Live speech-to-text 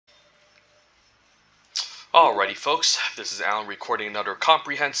Alrighty folks, this is Alan recording another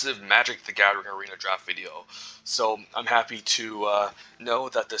comprehensive Magic the Gathering Arena Draft video. So I'm happy to know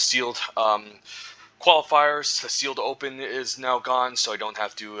that the sealed qualifiers, the sealed open is now gone, so I don't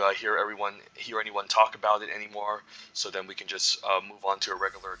have to hear anyone talk about it anymore. So then we can just move on to our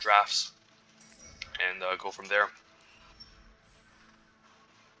regular drafts and go from there.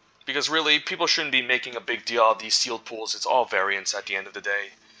 Because really, people shouldn't be making a big deal of these sealed pools. It's all variance at the end of the day.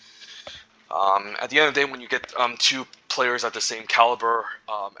 At the end of the day, when you get two players at the same caliber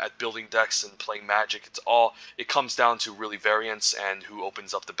at building decks and playing Magic, it comes down to really variance and who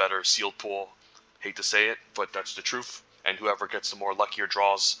opens up the better sealed pool. Hate to say it, but that's the truth. And whoever gets the more luckier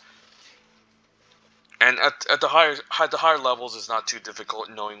draws. And at the higher levels, it's not too difficult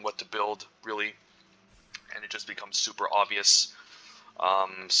knowing what to build really, and it just becomes super obvious.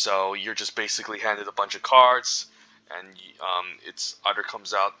 So you're just basically handed a bunch of cards, and it's either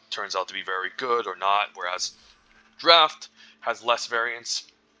turns out to be very good or not, whereas draft has less variance,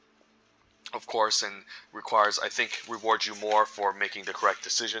 of course, and rewards you more for making the correct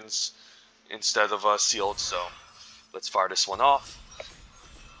decisions instead of sealed. So let's fire this one off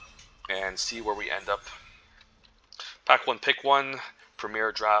and see where we end up. Pack 1, pick 1,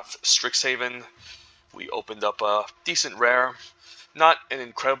 Premier Draft Strixhaven. We opened up a decent rare. Not an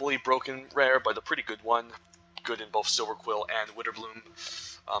incredibly broken rare, but a pretty good one. Good in both Silverquill and Witherbloom,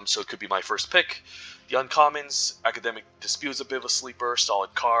 so it could be my first pick. The uncommons, Academic Dispute's a bit of a sleeper,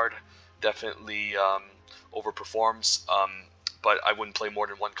 solid card, definitely overperforms, but I wouldn't play more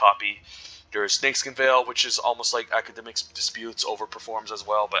than one copy. There's Snakeskin Veil, which is almost like Academic Disputes, overperforms as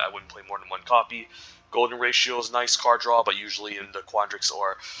well, but I wouldn't play more than one copy. Golden Ratio is nice card draw, but usually in the Quandrix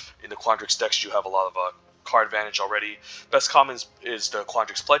decks you have a lot of card advantage already. Best commons is the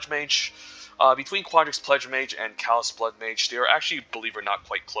Quandrix Pledge Mage. Between Quandrix Pledge Mage and Callous Blood Mage, they are actually, believe it or not,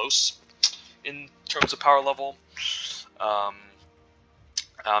 quite close in terms of power level.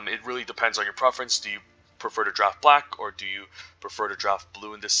 It really depends on your preference. Do you prefer to draft black, or do you prefer to draft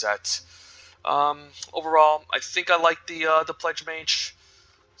blue in this set? Overall, I think I like the Pledge Mage,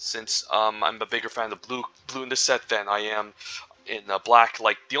 since I'm a bigger fan of blue in this set than I am in black.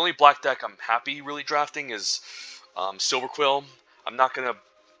 Like, the only black deck I'm happy really drafting is Silverquill. I'm not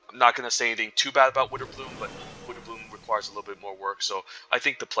gonna say anything too bad about Witherbloom, but Witherbloom requires a little bit more work. So I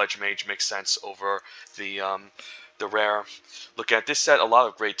think the Pledge Mage makes sense over the rare. Look at this set, a lot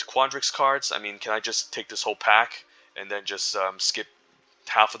of great Quandrix cards. I mean, can I just take this whole pack and then just skip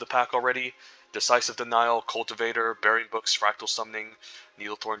half of the pack already? Decisive Denial, Cultivator, Burying Books, Fractal Summoning,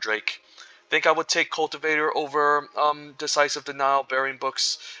 Needlethorn Drake. I think I would take Cultivator over Decisive Denial, Burying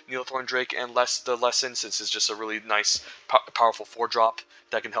Books, Needlethorn Drake, and the Lesson, since it's just a really nice, powerful 4-drop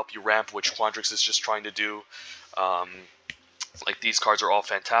that can help you ramp, which Quandrix is just trying to do. Like, these cards are all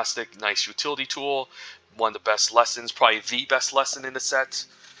fantastic. Nice utility tool. One of the best lessons, probably the best lesson in the set.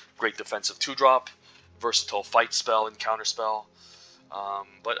 Great defensive 2-drop. Versatile fight spell and counter spell.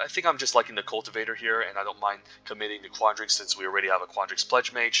 But I think I'm just liking the Cultivator here, and I don't mind committing to Quandrix since we already have a Quandrix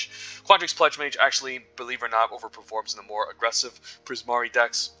Pledge Mage. Quandrix Pledge Mage actually, believe it or not, overperforms in the more aggressive Prismari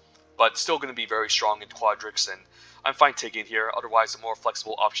decks, but still going to be very strong in Quandrix, and I'm fine taking it here. Otherwise, the more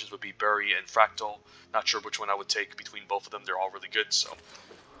flexible options would be Bury and Fractal. Not sure which one I would take between both of them. They're all really good, so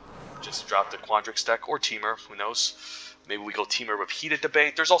just drop the Quandrix deck, or Temur, who knows. Maybe we go Temur with Heated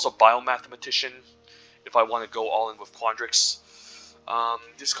Debate. There's also Biomathematician, if I want to go all in with Quandrix.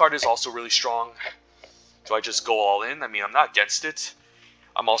 This card is also really strong. Do I just go all in? I mean, I'm not against it.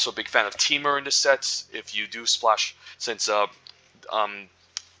 I'm also a big fan of Temur in this set. If you do splash, since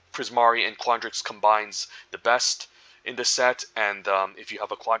Prismari and Quandrix combines the best in this set, and if you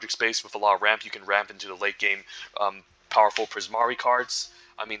have a Quandrix base with a lot of ramp, you can ramp into the late game powerful Prismari cards.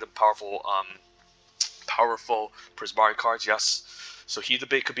 I mean, the powerful Prismari cards, yes. So Heat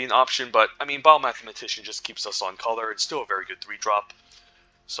Debate could be an option, but I mean, Biomathematician just keeps us on color. It's still a very good 3-drop.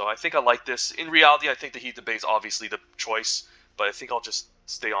 So I think I like this. In reality, I think the Heat Debate is obviously the choice, but I think I'll just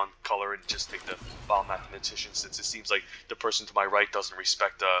stay on color and just take the Biomathematician, since it seems like the person to my right doesn't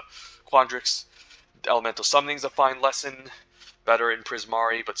respect Quandrix. Elemental Summoning is a fine lesson, better in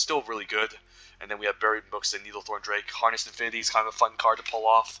Prismari, but still really good. And then we have Buried Books and Needlethorn Drake. Harnessed Infinity is kind of a fun card to pull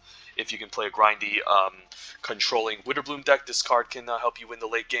off. If you can play a grindy, controlling Witherbloom deck, this card can help you win the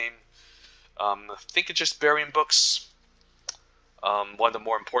late game. I think it's just Burying Books. One of the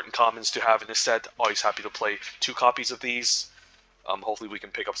more important commons to have in this set. Always happy to play 2 copies of these. Hopefully we can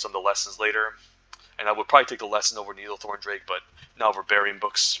pick up some of the lessons later. And I would probably take the lesson over Needlethorn Drake, but not over Burying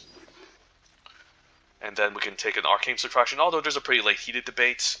Books. And then we can take an Arcane Subtraction, although there's a pretty late Heated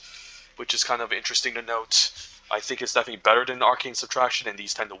Debate, which is kind of interesting to note. I think it's definitely better than Arcane Subtraction, and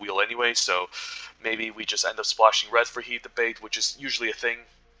these tend to wheel anyway, so maybe we just end up splashing red for Heat Debate, which is usually a thing.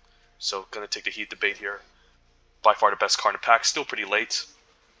 So gonna take the Heat Debate here. By far the best card in the pack, still pretty late.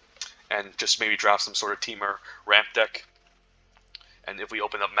 And just maybe draft some sort of Temur ramp deck. And if we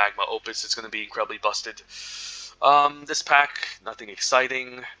open up Magma Opus, it's gonna be incredibly busted. This pack, nothing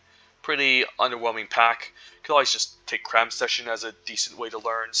exciting. Pretty underwhelming pack. Could always just take Cram Session as a decent way to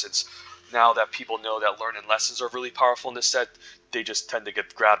learn, since now that people know that learn and lessons are really powerful in this set, they just tend to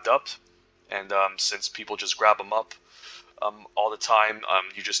get grabbed up. And since people just grab them up all the time,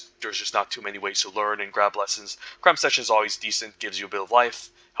 there's just not too many ways to learn and grab lessons. Cram Session is always decent, gives you a bit of life,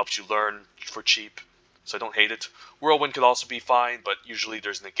 helps you learn for cheap, so I don't hate it. Whirlwind could also be fine, but usually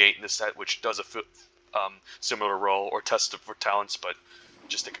there's Negate in this set, which does a similar role, or Test for Talents, but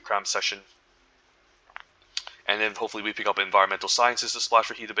just take a Cram Session. And then hopefully we pick up Environmental Sciences to splash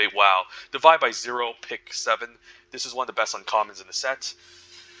for Heat Debate. Wow. Divide by 0, pick 7. This is one of the best uncommons in the set.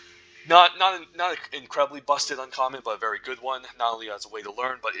 Not an incredibly busted uncommon, but a very good one. Not only as a way to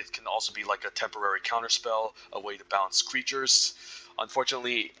learn, but it can also be like a temporary counterspell, a way to bounce creatures.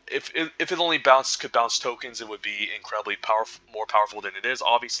 Unfortunately, if it only could bounce tokens, it would be incredibly more powerful than it is,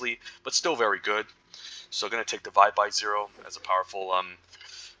 obviously, but still very good. So I'm going to take Divide by 0 as a powerful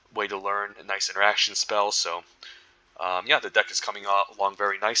way to learn, a nice interaction spell. So yeah, the deck is coming along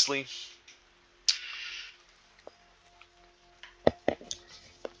very nicely.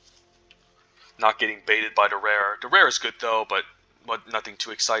 Not getting baited by the rare. The rare is good though, but nothing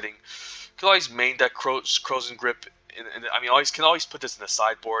too exciting. Could always main deck Crows and Grip. I mean, can always put this in the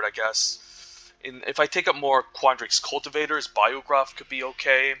sideboard, I guess. If I take up more Quandrix Cultivators, Biograph could be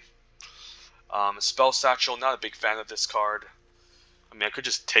okay. Spell Satchel, not a big fan of this card. I mean, I could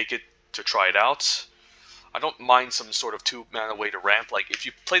just take it to try it out. I don't mind some sort of 2-mana way to ramp. Like, if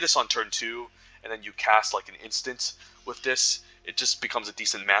you play this on turn 2, and then you cast like an instant with this, it just becomes a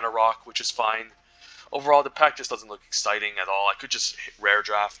decent mana rock, which is fine. Overall, the pack just doesn't look exciting at all. I could just hit rare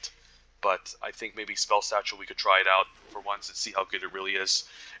draft, but I think maybe Spell Satchel, we could try it out for once and see how good it really is.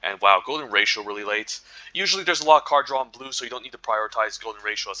 And wow, Golden Ratio really late. Usually there's a lot of card draw in blue, so you don't need to prioritize Golden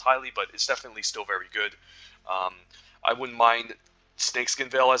Ratio as highly, but it's definitely still very good. I wouldn't mind Snakeskin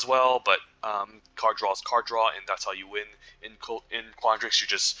Veil as well, but card draw is card draw, and that's how you win in Quandrix. You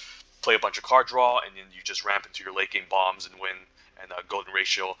just play a bunch of card draw, and then you just ramp into your late game bombs and win. And Golden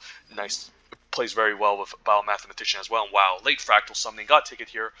Ratio, nice, plays very well with Biomathematician as well. And wow, late Fractal Summoning, got a ticket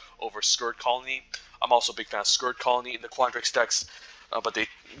here over Scourge Colony. I'm also a big fan of Scourge Colony in the Quandrix decks,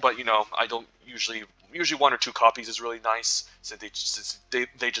 but you know, I don't usually 1 or 2 copies is really nice, since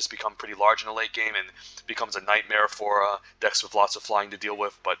they just become pretty large in the late game and becomes a nightmare for decks with lots of flying to deal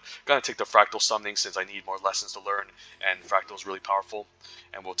with. But gonna take the Fractal Summoning since I need more lessons to learn, and Fractal is really powerful.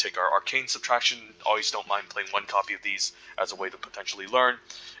 And we'll take our Arcane Subtraction. Always don't mind playing 1 copy of these as a way to potentially learn.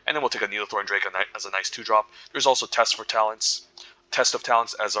 And then we'll take a Needlethorn Drake as a nice 2-drop. There's also Test of Talents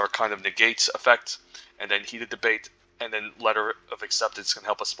as our kind of negate effect, and then Heated Debate, and then Letter of Acceptance can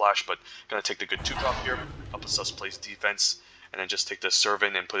help us splash, but gonna take the good 2-drop here, help us place defense, and then just take the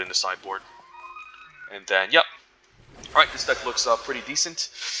Servant and put it in the sideboard. And then, yep. Alright, this deck looks pretty decent.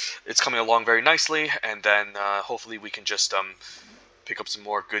 It's coming along very nicely, and then hopefully we can just pick up some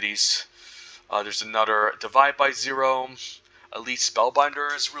more goodies. There's another Divide by 0. Elite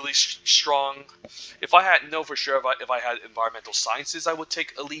Spellbinder is really strong. If I had for sure if I had Environmental Sciences, I would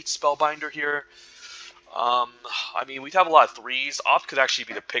take Elite Spellbinder here. I mean, we'd have a lot of 3s. Opt could actually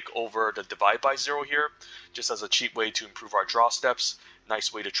be the pick over the Divide by 0 here, just as a cheap way to improve our draw steps.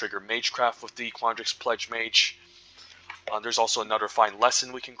 Nice way to trigger Magecraft with the Quandrix Pledge Mage. There's also another fine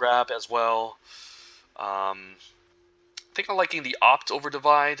lesson we can grab as well. I think I'm liking the Opt over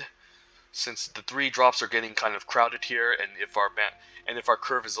Divide, since the 3 drops are getting kind of crowded here, and if our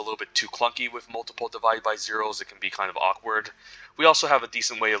curve is a little bit too clunky with multiple Divide by 0s, it can be kind of awkward. We also have a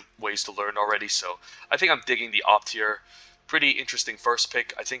decent ways to learn already, so I think I'm digging the Opt here. Pretty interesting first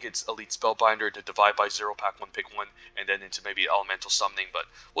pick. I think it's Elite Spellbinder to Divide by 0, pack 1, pick 1, and then into maybe Elemental Summoning, but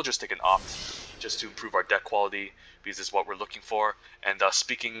we'll just take an Opt just to improve our deck quality, because it's what we're looking for. And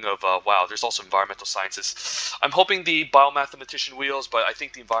speaking of, wow, there's also Environmental Sciences. I'm hoping the Biomathematician wheels, but I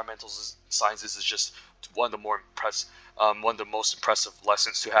think the Environmental Sciences is just one of the most impressive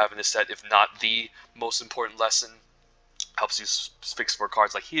lessons to have in this set, if not the most important lesson. Helps you fix for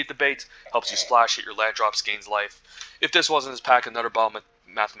cards like Heated Debate, helps you splash, hit your land drops, gains life. If this wasn't his pack, another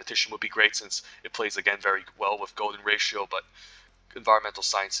Biomathematician would be great, since it plays again very well with Golden Ratio, but Environmental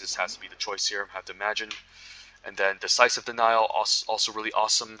Sciences has to be the choice here, I have to imagine. And then Decisive Denial, also really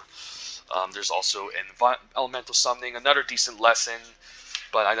awesome. There's also Elemental Summoning, another decent lesson.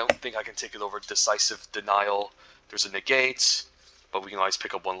 but I don't think I can take it over Decisive Denial. There's a negate, but we can always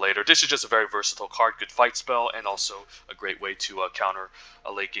pick up one later. This is just a very versatile card, good fight spell, and also a great way to counter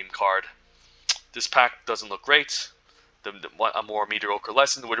a late game card. This pack doesn't look great. A more mediocre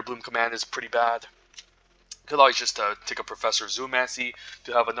lesson. The Witherbloom command is pretty bad. Could always just take a Professor Zoomancy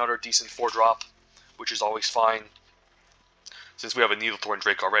to have another decent 4-drop, which is always fine, since we have a Needlethorn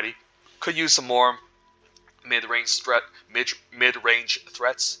Drake already. Could use some more mid-range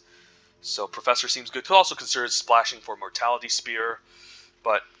threats. So Professor seems good. Could also consider splashing for Mortality Spear,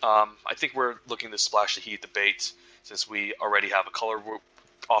 but I think we're looking to splash the Heat Debate since we already have a color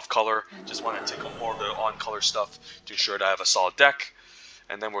off color. Just want to take more of the on color stuff to ensure that I have a solid deck.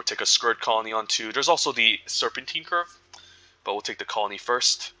 And then we'll take a Skirt Colony on 2. There's also the Serpentine Curve, but we'll take the Colony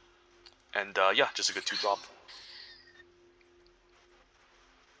first. And yeah, just a good 2-drop.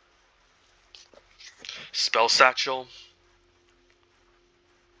 Spell Satchel.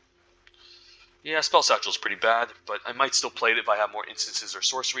 Yeah, Spell Satchel's pretty bad, but I might still play it if I have more instances or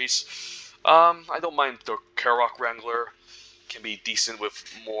sorceries. I don't mind the Karok Wrangler. Can be decent with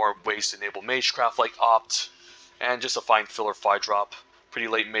more ways to enable Magecraft like Opt. And just a fine filler 5-drop. Pretty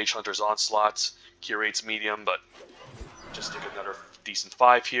late Mage Hunter's Onslaught. Curate's medium, but just take another decent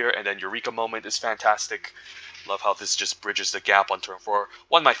 5 here. And then Eureka Moment is fantastic. Love how this just bridges the gap on turn 4.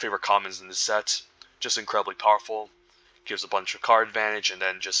 One of my favorite commons in this set. Just incredibly powerful. Gives a bunch of card advantage and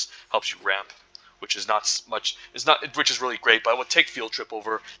then just helps you ramp, which is not much. Which is really great. But I would take Field Trip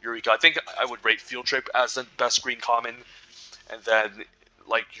over Eureka. I think I would rate Field Trip as the best green common, and then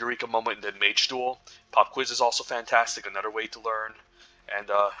like Eureka Moment and then Mage Duel. Pop Quiz is also fantastic. Another way to learn and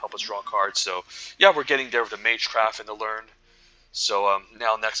help us draw cards. So yeah, we're getting there with the Magecraft and the learn. So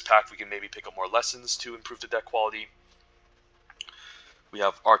now next pack we can maybe pick up more lessons to improve the deck quality. We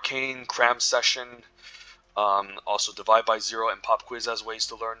have Arcane, Cram Session, also Divide by Zero and Pop Quiz as ways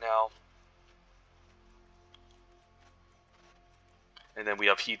to learn now. And then we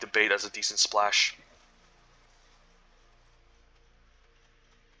have Heat Debate as a decent splash.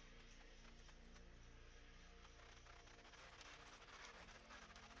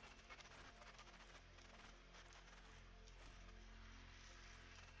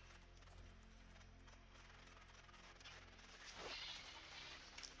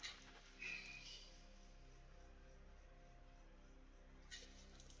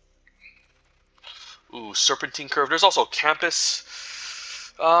 Ooh, Serpentine Curve. There's also Campus.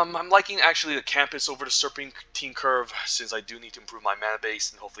 I'm liking actually the Campus over the Serpentine Curve since I do need to improve my mana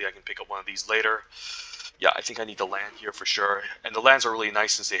base, and hopefully I can pick up one of these later. Yeah, I think I need the land here for sure. And the lands are really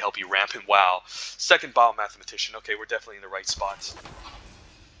nice since they help you ramp in WoW. Second Biomathematician. Okay, we're definitely in the right spot.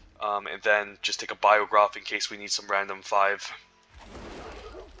 And then just take a Biograph in case we need some random 5.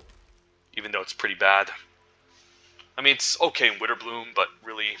 Even though it's pretty bad. I mean, it's okay in Witherbloom, but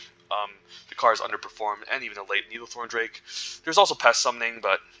really, the card's underperformed, and even a late Needlethorn Drake. There's also Pest Summoning,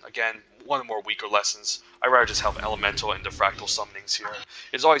 but again, one of the more weaker lessons. I'd rather just have Elemental and Diffractal Summonings here.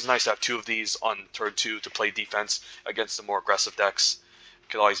 It's always nice to have 2 of these on turn 2 to play defense against the more aggressive decks. You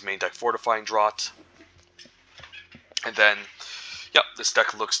can always main deck Fortifying Draught. And then, yep, this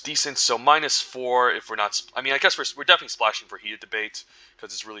deck looks decent. So -4 if we're not... I mean, I guess we're definitely splashing for Heated Debate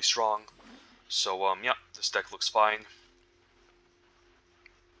because it's really strong. So, yeah, this deck looks fine.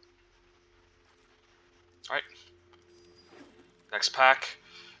 Alright. Next pack.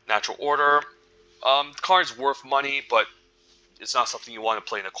 Natural Order. The card's worth money, but it's not something you want to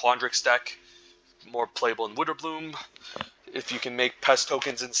play in a Quandrix deck. More playable in Witherbloom. If you can make Pest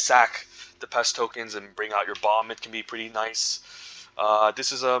tokens and sack the Pest tokens and bring out your bomb, it can be pretty nice.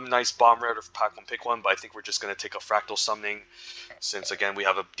 This is a nice bomb rare if pack 1 pick 1, but I think we're just going to take a Fractal Summoning since, again, we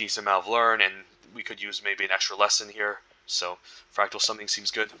have a decent amount of learn and we could use maybe an extra lesson here. So, Fractal Summoning seems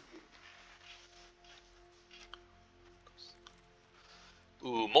good.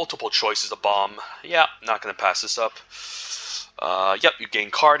 Ooh, multiple choice is a bomb. Yeah, not going to pass this up. Yep, you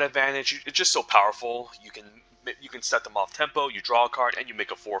gain card advantage. It's just so powerful. You can set them off tempo, you draw a card, and you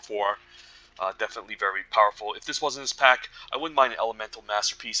make a 4/4. Definitely very powerful. If this wasn't this pack, I wouldn't mind an Elemental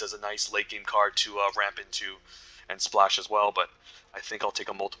Masterpiece as a nice late game card to ramp into and splash as well, but I think I'll take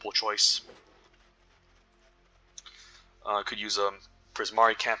a multiple choice. Could use a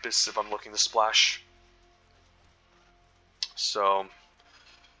Prismari Campus if I'm looking to splash. So,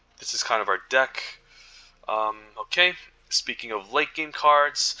 this is kind of our deck. Okay, speaking of late game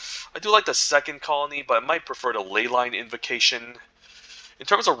cards, I do like the second Colony, but I might prefer the Leyline Invocation. In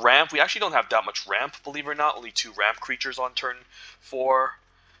terms of ramp, we actually don't have that much ramp, believe it or not. Only 2 ramp creatures on turn 4.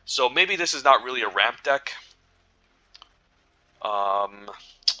 So maybe this is not really a ramp deck.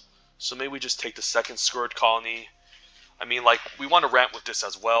 So maybe we just take the second Scourge Colony. I mean, like, we want to ramp with this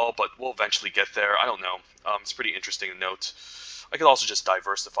as well, but we'll eventually get there. I don't know. It's pretty interesting to note. I could also just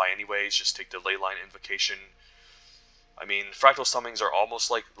diversify anyways, just take the Leyline Invocation. I mean, Fractal Summonings are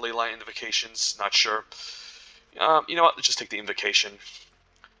almost like Leyline Invocations, not sure. You know what, let's just take the Invocation.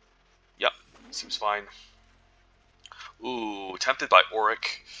 Yep, seems fine. Ooh, Tempted by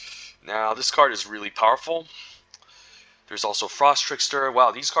Auric. Now, this card is really powerful. There's also Frost Trickster.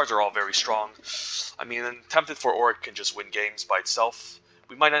 Wow, these cards are all very strong. I mean, Tempted for Auric can just win games by itself.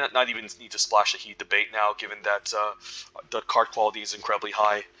 We might not even need to splash a Heat Debate now, given that the card quality is incredibly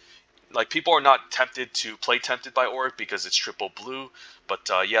high. Like, people are not tempted to play Tempted by Auric because it's triple blue. But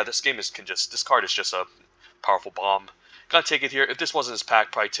yeah, this card is just a powerful bomb. Gotta take it here. If this wasn't his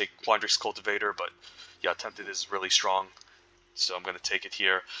pack, probably take Quandrix Cultivator. But yeah, Tempted is really strong. So I'm going to take it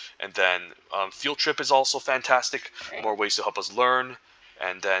here. And then Field Trip is also fantastic. More ways to help us learn.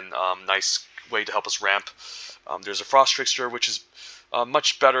 And then nice way to help us ramp. There's a Frost Trickster, which is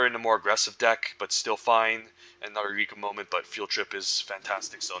much better in a more aggressive deck, but still fine. Another Eureka moment, but Field Trip is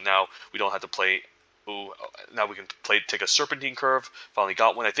fantastic. So now we don't have to play... Ooh, now we can take a Serpentine Curve. Finally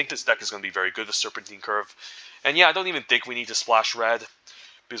got one. I think this deck is going to be very good with Serpentine Curve. And yeah, I don't even think we need to splash red,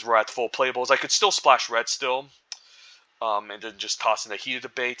 because we're at full playables. I could still splash red still. And then just toss in a Heated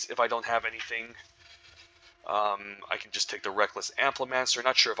Debate if I don't have anything. I can just take the Reckless Amplimancer.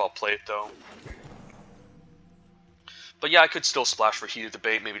 Not sure if I'll play it though. But yeah, I could still splash for Heated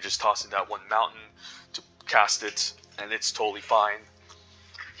Debate. Maybe just toss in that one Mountain to cast it, and it's totally fine.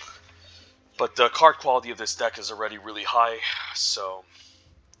 But the card quality of this deck is already really high, so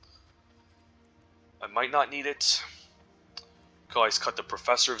I might not need it. Could always cut the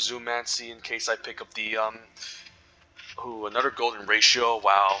Professor of Zoomancy in case I pick up the ooh, another Golden Ratio.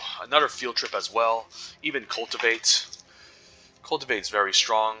 Wow, another Field Trip as well. Even Cultivate. Cultivate's very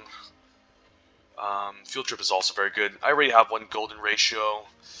strong. Field Trip is also very good. I already have one Golden Ratio.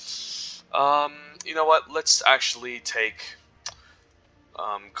 You know what? Let's actually take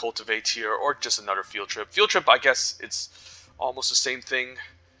Cultivate here, or just another Field Trip. Field Trip, I guess it's almost the same thing.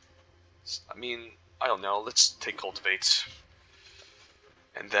 I mean, I don't know. Let's take Cultivate.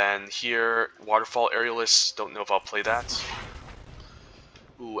 And then here, Waterfall Aerialist. Don't know if I'll play that.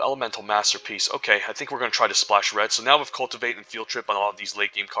 Ooh, Elemental Masterpiece. Okay, I think we're going to try to splash red. So now with Cultivate and Field Trip on all of these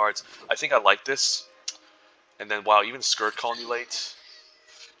late game cards, I think I like this. And then, wow, even Skirt Colony late.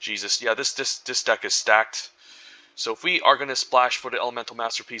 Jesus, yeah, this deck is stacked. So if we are going to splash for the Elemental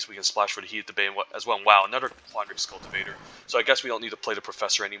Masterpiece, we can splash for the Heated Debate as well. Wow, another Quandrix Cultivator. So I guess we don't need to play the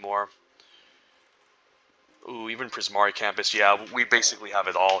Professor anymore. Ooh, even Prismari Campus. Yeah, we basically have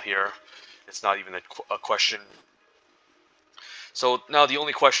it all here. It's not even a question. So now the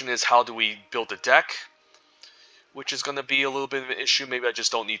only question is, how do we build a deck? Which is going to be a little bit of an issue. Maybe I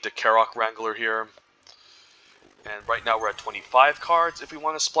just don't need the Karok Wrangler here. And right now we're at 25 cards if we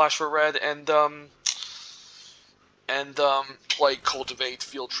want to splash for red and play Cultivate,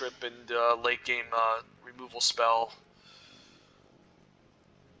 Field Trip, and late game removal spell.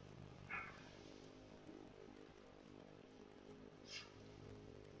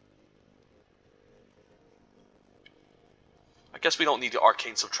 I guess we don't need the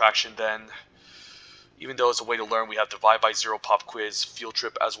Arcane Subtraction then. Even though it's a way to learn, we have Divide by Zero, Pop Quiz, Field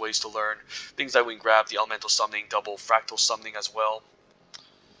Trip as ways to learn. Things that we can grab, the Elemental Summoning, double Fractal Summoning as well.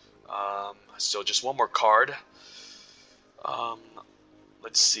 So just one more card.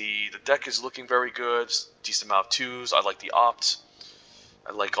 Let's see, the deck is looking very good. Decent amount of 2s. I like the Opt.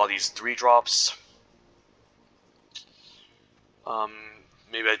 I like all these 3-drops.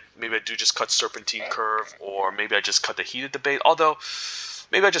 Maybe I do just cut Serpentine Curve, or maybe I just cut the Heated Debate. Although,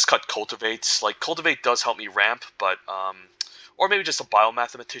 maybe I just cut Cultivate. Like, Cultivate does help me ramp, but, or maybe just a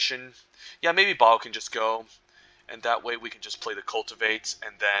Biomathematician. Yeah, maybe Bio can just go, and that way we can just play the Cultivate,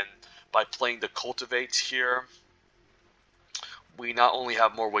 and then by playing the Cultivate here, we not only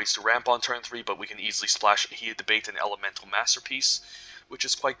have more ways to ramp on turn 3, but we can easily splash Heated Debate and Elemental Masterpiece, which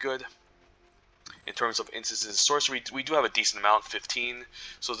is quite good. In terms of instances and sorcery, we do have a decent amount, 15.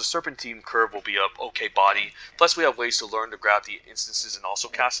 So the Serpentine Curve will be a okay body. Plus we have ways to learn to grab the instances and also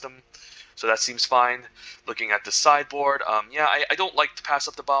cast them. So that seems fine. Looking at the sideboard, yeah, I don't like to pass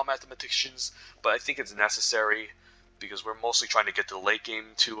up the Biomathematicians, but I think it's necessary because we're mostly trying to get to the late game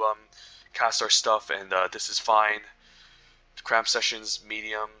to cast our stuff, and this is fine. Cramp Sessions,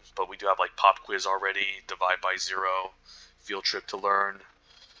 medium, but we do have like Pop Quiz already, Divide by Zero, Field Trip to learn.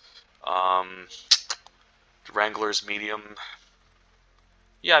 Wrangler's medium.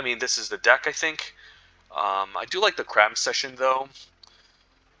 Yeah, I mean, this is the deck, I think. I do like the Cram Session, though.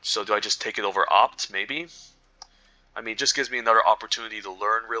 So do I just take it over Opt, maybe? I mean, it just gives me another opportunity to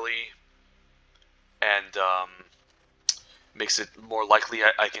learn, really. And, makes it more likely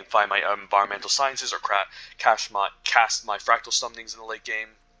I can find my environmental sciences or cast my fractal summonings in the late game.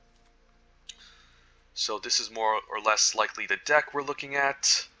 So this is more or less likely the deck we're looking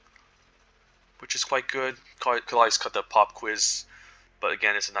at, which is quite good. Could always cut the pop quiz, but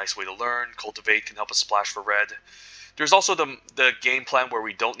again, it's a nice way to learn. Cultivate can help us splash for red. There's also the game plan where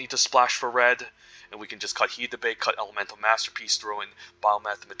we don't need to splash for red, and we can just cut Heat Debate, cut Elemental Masterpiece, throw in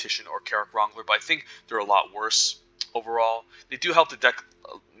Biomathematician or Carrick Wrangler, but I think they're a lot worse overall. They do help the deck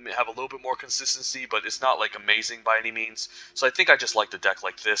have a little bit more consistency, but it's not like amazing by any means. So I think I just like the deck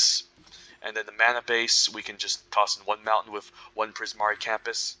like this. And then the mana base, we can just toss in one mountain with one Prismari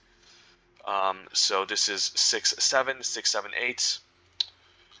Campus. So this is 6/7, 6/7, 8.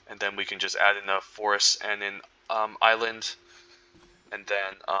 And then we can just add in a forest and an island. And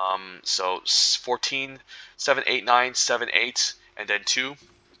then, so 14, 7, 8, 9, 7, 8, and then 2.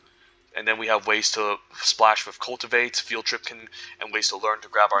 And then we have ways to splash with Cultivate, Field Trip, and ways to learn to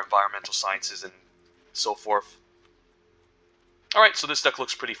grab our environmental sciences and so forth. Alright, so this deck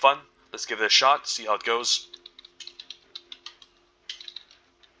looks pretty fun. Let's give it a shot, see how it goes.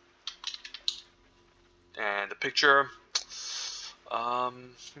 And the picture.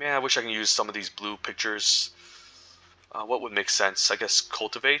 Man, I wish I can use some of these blue pictures. What would make sense? I guess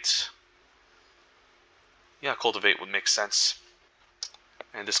Cultivate. Yeah, Cultivate would make sense.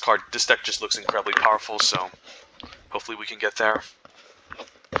 And this deck just looks incredibly powerful, so hopefully we can get there.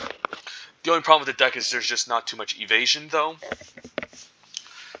 The only problem with the deck is there's just not too much evasion, though.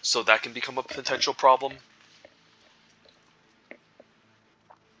 So that can become a potential problem.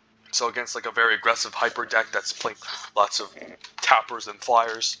 So against like a very aggressive hyper deck that's playing lots of tappers and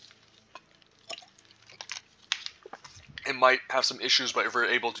flyers, it might have some issues, but if we're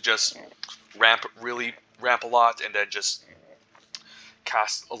able to just really ramp a lot and then just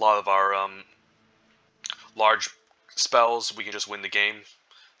cast a lot of our large spells, we can just win the game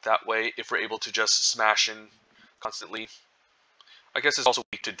that way if we're able to just smash in constantly. I guess it's also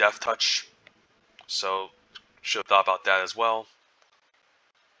weak to Death Touch, so should have thought about that as well.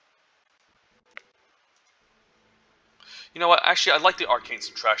 You know what, actually I like the Arcane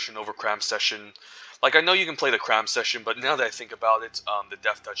Subtraction over Cram Session. Like, I know you can play the Cram Session, but now that I think about it, the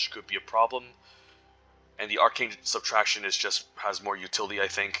Death Touch could be a problem. And the Arcane Subtraction has more utility, I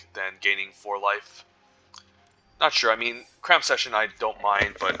think, than gaining 4 life. Not sure, I mean, Cram Session I don't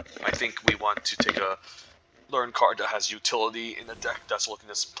mind, but I think we want to take a learn card that has utility in a deck that's looking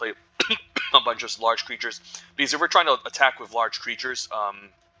to play a bunch of large creatures. Because if we're trying to attack with large creatures,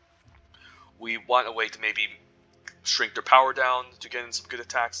 we want a way to maybe shrink their power down to get in some good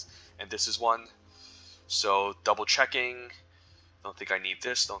attacks, and this is one. So double checking. Don't think I need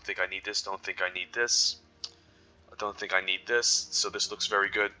this, don't think I need this, don't think I need this. I don't think I need this, so this looks very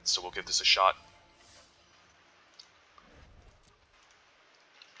good, so we'll give this a shot.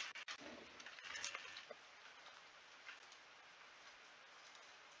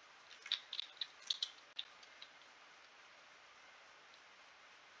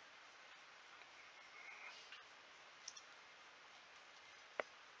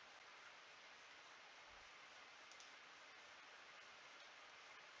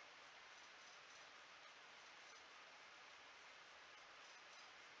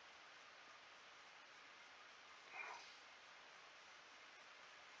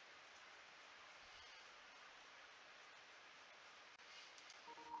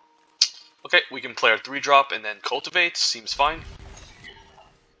 Okay, we can play our 3-drop and then Cultivate, seems fine.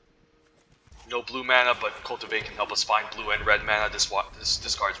 No blue mana, but Cultivate can help us find blue and red mana. This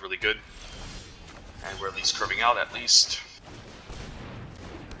card's really good. And we're at least curving out, at least.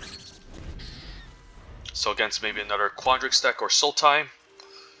 So against maybe another Quandrix deck or Sultai.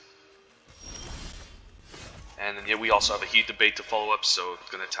 And then yeah, we also have a Heat Debate to follow up, so it's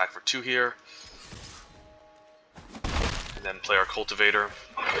going to attack for 2 here. And then play our Cultivator,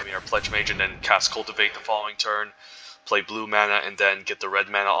 maybe our Pledge Mage, and then cast Cultivate the following turn. Play blue mana, and then get the red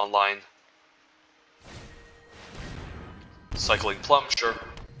mana online. Cycling Plum, sure.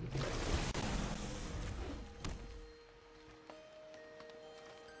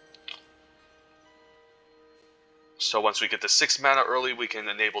 So once we get the 6 mana early, we can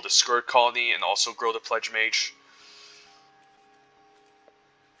enable the Scourge Colony and also grow the Pledge Mage.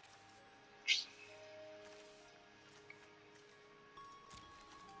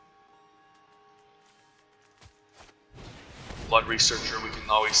 Blood Researcher we can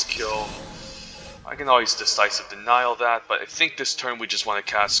always kill. I can always Decisive Denial that, but I think this turn we just want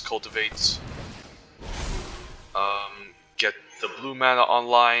to cast Cultivate. Get the blue mana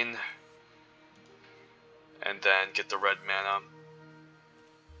online. And then get the red mana.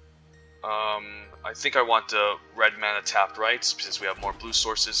 I think I want the red mana tapped, right? Since we have more blue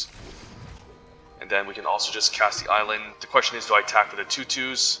sources. And then we can also just cast the island. The question is, do I attack with the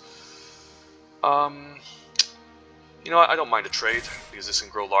 2/2s? You know what? I don't mind a trade, because this can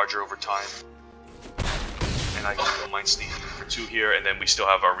grow larger over time. And I don't mind sneaking for 2 here, and then we still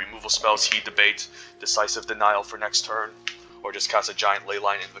have our removal spells, Heed Debate, Decisive Denial for next turn, or just cast a giant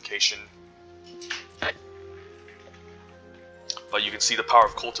Leyline Invocation. But you can see the power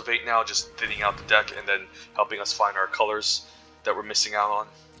of Cultivate now, just thinning out the deck and then helping us find our colors that we're missing out on.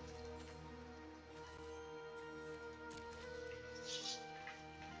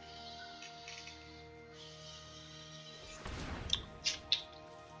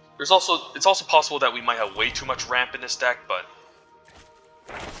 It's also possible that we might have way too much ramp in this deck, but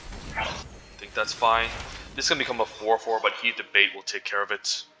I think that's fine. This is going to become a 4/4, but Heat Debate will take care of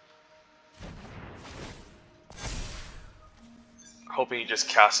it. Hoping he just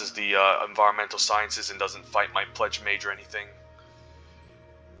casts the Environmental Sciences and doesn't fight my Pledge Mage or anything.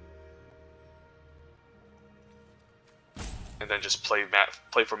 And then just play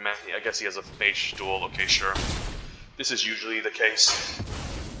for mana. I guess he has a Mage duel. Okay, sure. This is usually the case.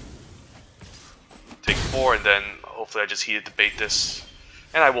 Take 4, and then hopefully I just Heated Debate this.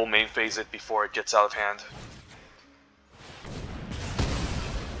 And I will main phase it before it gets out of hand.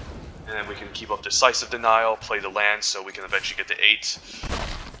 And then we can keep up Decisive Denial, play the land so we can eventually get to 8.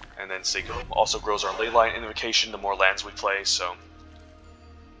 And then Seiko also grows our Leyline Invocation the more lands we play, so.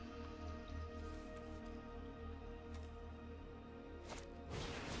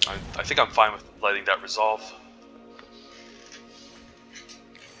 I think I'm fine with letting that resolve.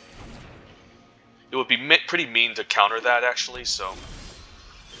 It would be pretty mean to counter that, actually, so.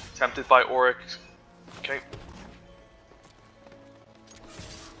 Tempted by Auric. Okay.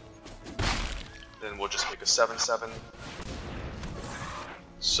 Then we'll just make a 7/7.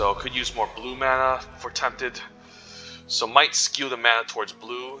 So, could use more blue mana for Tempted. So, might skew the mana towards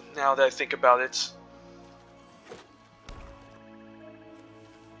blue now that I think about it.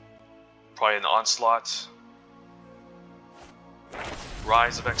 Probably an Onslaught.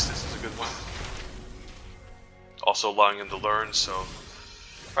 Rise of Exodus is a good one. Also allowing him to learn, so.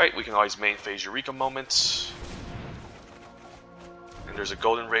 Right, we can always main phase Eureka Moment. And there's a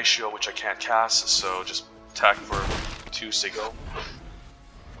golden ratio which I can't cast, so just attack for 2 Sigo.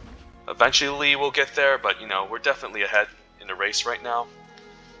 Eventually we'll get there, but you know, we're definitely ahead in the race right now.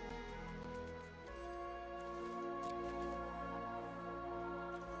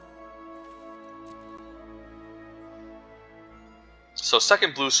 So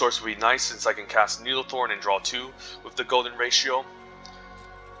second blue source would be nice since I can cast Needlethorn and draw 2 with the golden ratio.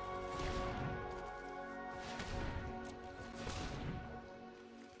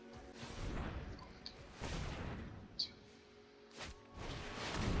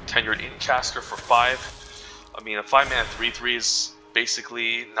 Tenured Incaster for 5. I mean, a 5-mana 3/3 is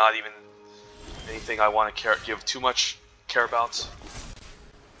basically not even anything I want to give too much care about.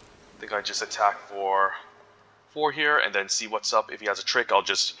 I think I just attack for 4 here and then see what's up. If he has a trick, I'll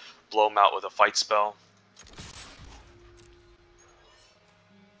just blow him out with a fight spell.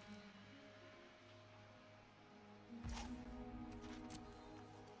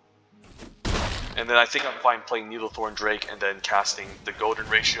 And then I think I'm fine playing Needlethorn Drake and then casting the golden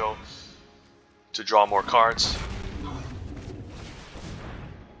ratio to draw more cards.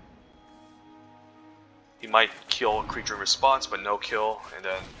 He might kill a creature in response, but no kill, and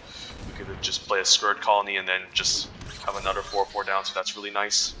then we could just play a Scourge Colony and then just have another 4/4 down, so that's really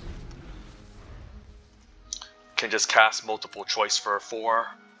nice. Can just cast multiple choice for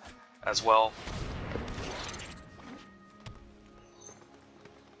 4 as well.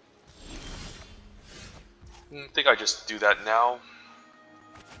 I think I just do that now.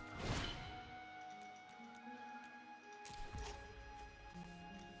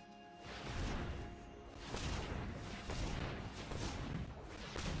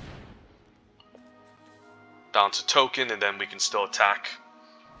 Bounce a token, and then we can still attack.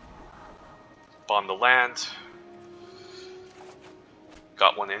 Bomb the land.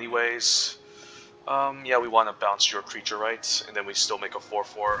 Got one anyways. Yeah, we want to bounce your creature, right? And then we still make a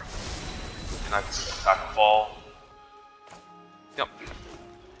 4/4. And I can attack a fall. Yep.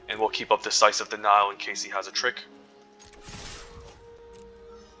 And we'll keep up Decisive Denial in case he has a trick.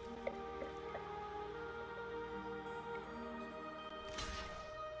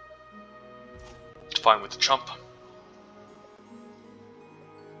 Fine with the chump.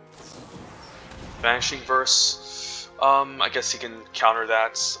 Vanishing Verse. I guess he can counter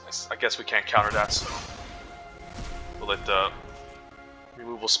that. I guess we can't counter that, so we'll let the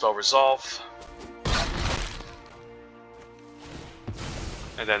removal spell resolve.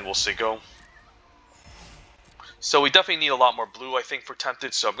 And then we'll say go. So we definitely need a lot more blue, I think, for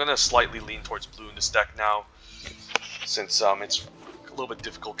Tempted. So I'm going to slightly lean towards blue in this deck now, since it's a little bit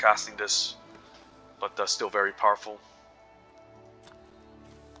difficult casting this, but still very powerful.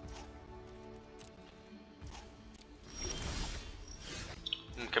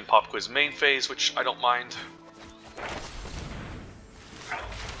 And can pop quiz main phase, which I don't mind.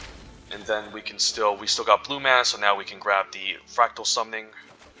 And then we still got blue mana, so now we can grab the fractal summoning,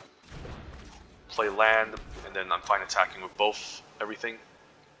 play land, and then I'm fine attacking with everything.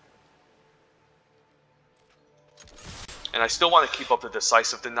 And I still want to keep up the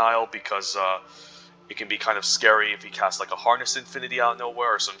decisive denial because it can be kind of scary if he casts like a Harness Infinity out of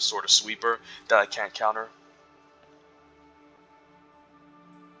nowhere or some sort of sweeper that I can't counter.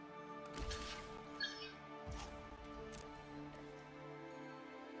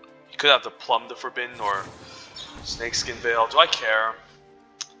 You could have the Plumb the Forbidden or Snakeskin Veil. Do I care?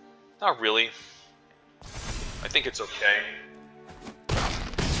 Not really. I think it's okay.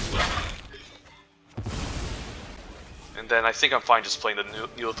 And then I think I'm fine just playing the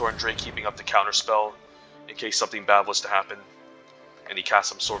Needlethorn Drake, keeping up the counterspell in case something bad was to happen. And he casts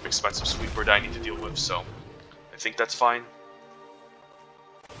some sort of expensive sweeper that I need to deal with, so I think that's fine.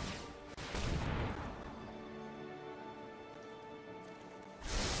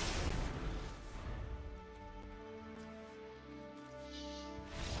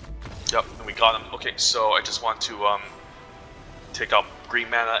 Yep, and we got him. Okay, so I just want to take out green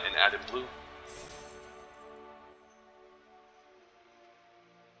mana and add in blue.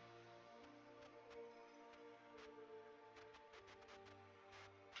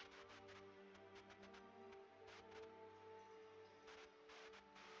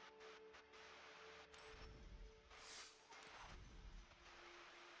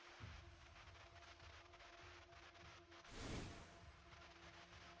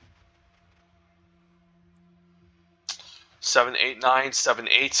 Seven, 8, 9, 7,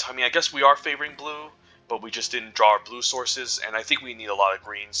 8. I mean, I guess we are favoring blue, but we just didn't draw our blue sources, and I think we need a lot of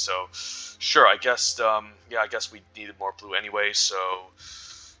green. So, sure, I guess, yeah, I guess we needed more blue anyway. So,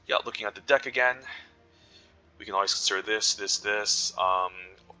 yeah, looking at the deck again, we can always consider this,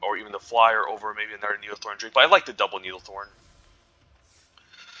 or even the flyer over maybe another Needlethorn Drake. But I like the double Needlethorn.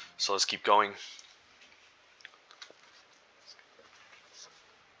 So let's keep going.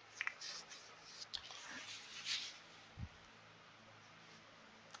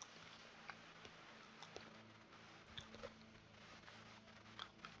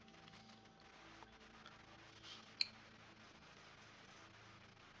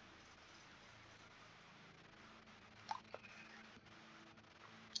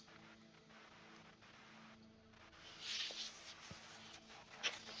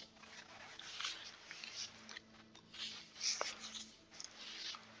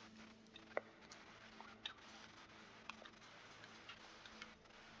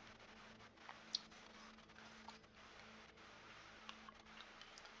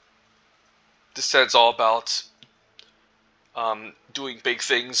 This set's all about doing big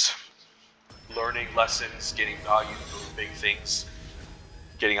things, learning lessons, getting value, doing big things,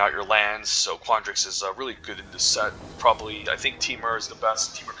 getting out your lands. So Quandrix is really good in this set. Probably, I think Temur is the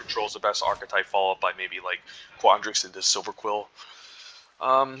best. Temur controls the best archetype, followed by maybe like Quandrix into Silverquill.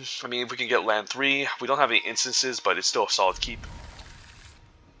 I mean, if we can get land 3, we don't have any instances, but it's still a solid keep.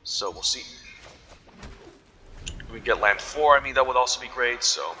 So we'll see. If we get land 4, I mean, that would also be great.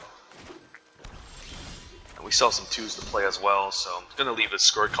 So. And we still have some 2s to play as well, so I'm going to leave the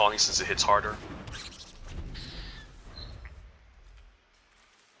Scourge Colony since it hits harder.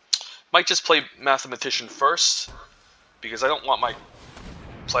 Might just play Mathematician first, because I don't want my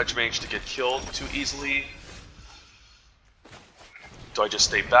Pledge Mage to get killed too easily. Do I just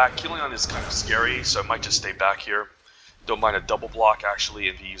stay back? Killing on is kind of scary, so I might just stay back here. Don't mind a double block, actually,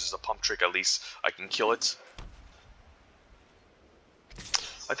 if he uses a pump trick, at least I can kill it.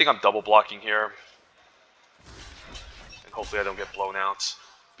 I think I'm double blocking here. And hopefully I don't get blown out,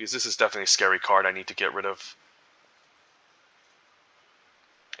 because this is definitely a scary card I need to get rid of.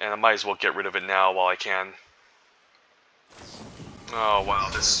 And I might as well get rid of it now while I can. Oh wow,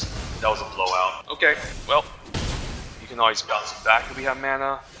 that was a blowout. Okay, well, you can always bounce it back if we have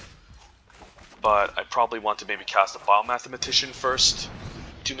mana. But I probably want to maybe cast a Biomathematician first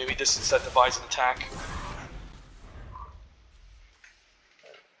to maybe disincentivize an attack.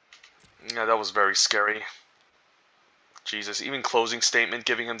 Yeah, that was very scary. Jesus, even Closing Statement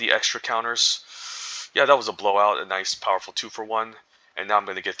giving him the extra counters. Yeah, that was a blowout, a nice powerful 2-for-1. And now I'm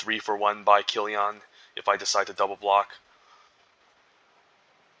going to get 3-for-1 by Killian if I decide to double block.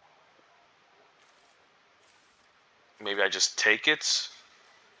 Maybe I just take it.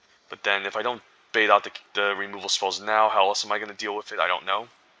 But then if I don't bait out the removal spells now, how else am I going to deal with it? I don't know.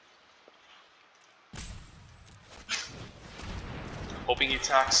 Hoping he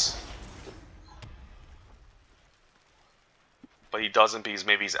attacks. But he doesn't because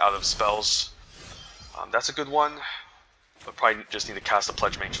maybe he's out of spells. That's a good one. But probably just need to cast the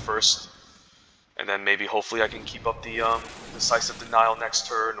Pledge Mage first. And then maybe hopefully I can keep up the Decisive Denial next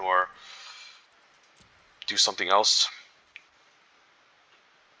turn or do something else.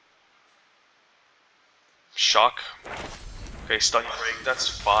 Shock. Okay, Study Break, that's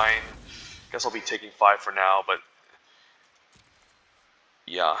fine. Guess I'll be taking 5 for now, but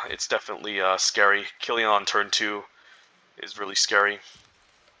yeah, it's definitely scary. Killian on turn 2 is really scary.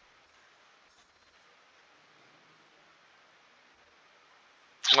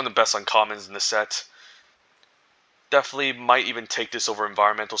 One of the best uncommons in the set. Definitely might even take this over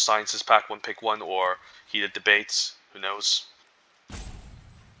Environmental Sciences Pack 1 Pick 1 or Heated Debates. Who knows? It's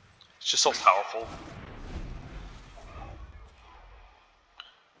just so powerful.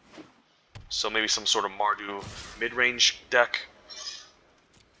 So maybe some sort of Mardu mid-range deck.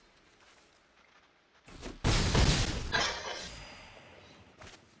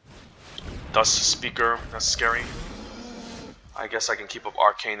 Dust Speaker, that's scary. I guess I can keep up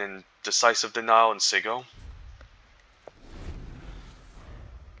Arcane and Decisive Denial and Sigo.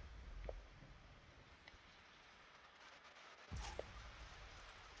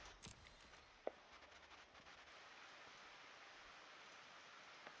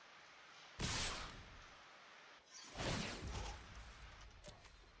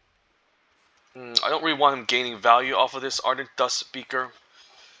 I don't really want him gaining value off of this Ardent Dust Speaker,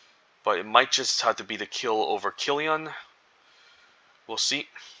 but it might just have to be the kill over Killian. We'll see.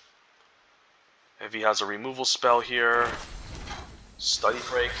 If he has a removal spell here, Study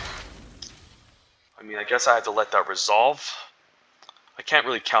Break. I mean, I guess I had to let that resolve. I can't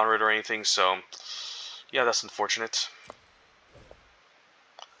really counter it or anything, so yeah, that's unfortunate.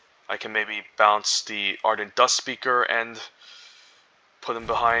 I can maybe bounce the Ardent Dust Speaker and put him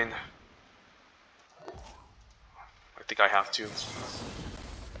behind. I think I have to.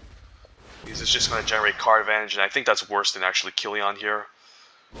 Because it's just going to generate card advantage, and I think that's worse than actually Killian here.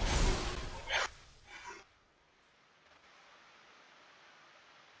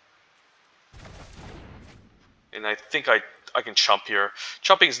 And I think I can chump here.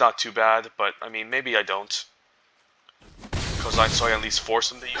 Chumping is not too bad, but I mean, maybe I don't. Because so I at least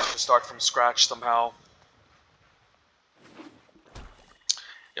force him to use to start from scratch somehow.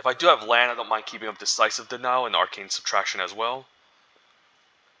 If I do have land, I don't mind keeping up Decisive Denial and Arcane Subtraction as well.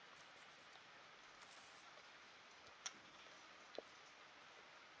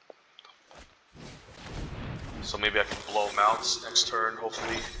 So maybe I can blow him out next turn,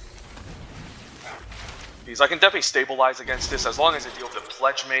 hopefully. Because I can definitely stabilize against this. As long as I deal with the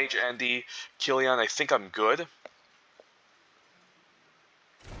Pledge Mage and the Killian, I think I'm good.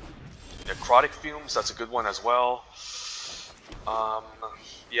 Necrotic Fumes, that's a good one as well.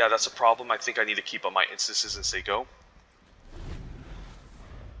 Yeah, that's a problem. I think I need to keep on my instances and say go.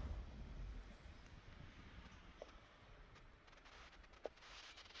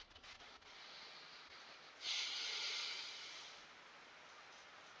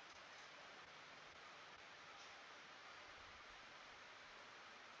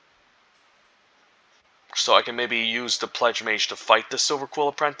 So I can maybe use the Pledge Mage to fight the Silverquill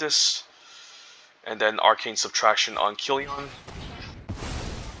Apprentice. And then Arcane Subtraction on Killian.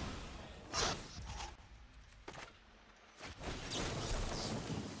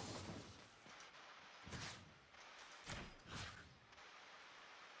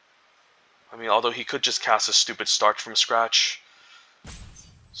 I mean, although he could just cast a stupid start from scratch.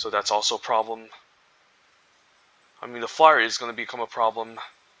 So that's also a problem. I mean, the Flyer is going to become a problem.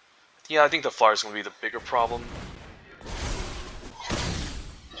 Yeah, I think the Flyer is going to be the bigger problem.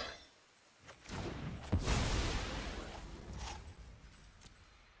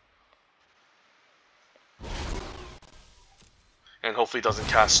 And hopefully doesn't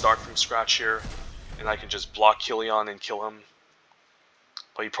cast start from scratch here. And I can just block Killian and kill him.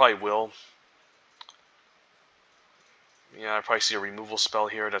 But he probably will. Yeah, I probably see a removal spell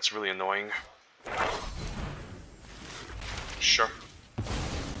here. That's really annoying. Sure.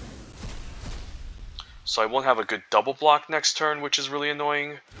 So I won't have a good double block next turn, which is really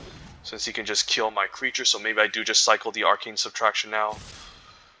annoying. Since he can just kill my creature. So maybe I do just cycle the Arcane Subtraction now.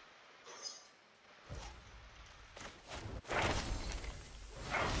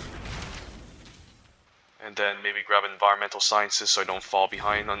 And then maybe grab Environmental Sciences so I don't fall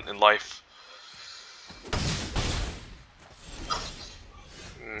behind in life.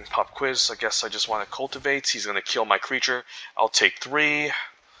 Pop Quiz, I guess I just want to cultivate. He's going to kill my creature. I'll take 3.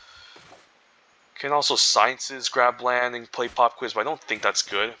 Can also Sciences, grab land, and play Pop Quiz, but I don't think that's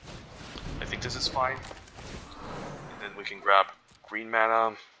good. I think this is fine. And then we can grab green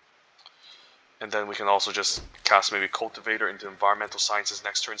mana. And then we can also just cast maybe Cultivator into Environmental Sciences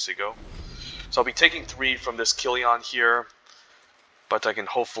next turn, so you go. So I'll be taking 3 from this Killian here, but I can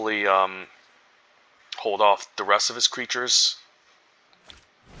hopefully hold off the rest of his creatures.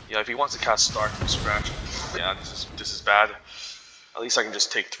 Yeah, if he wants to cast Start from scratch, yeah, this is bad. At least I can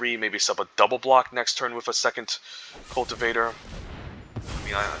just take 3, maybe sub a double block next turn with a second Cultivator. I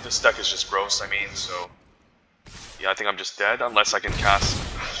mean, this deck is just gross, I mean, so... Yeah, I think I'm just dead, unless I can cast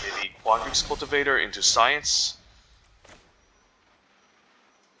maybe Quandrix Cultivator into Science.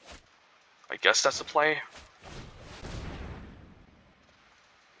 I guess that's the play.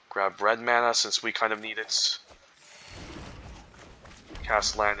 Grab red mana since we kind of need it.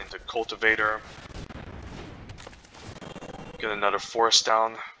 Cast land into Cultivator. Get another forest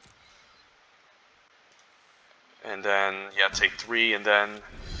down. And then, yeah, take 3 and then...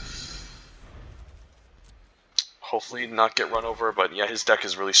 hopefully not get run over, but yeah, his deck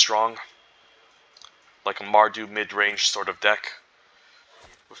is really strong. Like a Mardu mid-range sort of deck.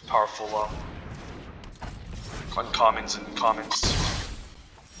 With powerful uncommons and commons.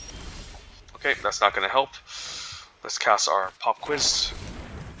 Okay, that's not going to help. Let's cast our Pop Quiz.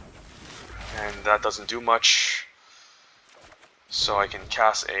 And that doesn't do much. So I can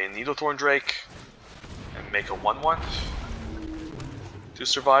cast a Needlethorn Drake and make a 1/1 to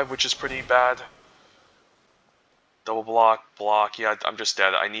survive, which is pretty bad. Double block, yeah, I'm just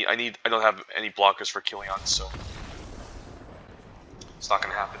dead. I don't have any blockers for Killian, so it's not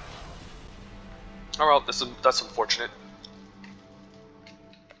gonna happen. Alright, that's unfortunate.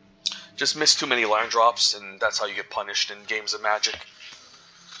 Just missed too many land drops, and that's how you get punished in games of Magic.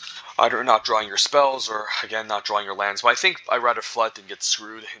 Either not drawing your spells, or again, not drawing your lands. But I think I'd rather flood than get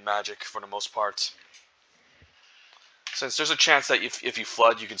screwed in Magic for the most part. Since there's a chance that if you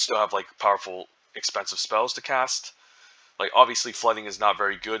flood, you can still have like powerful, expensive spells to cast. Like obviously flooding is not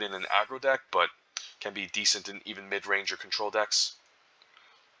very good in an aggro deck, but can be decent in even mid-range or control decks.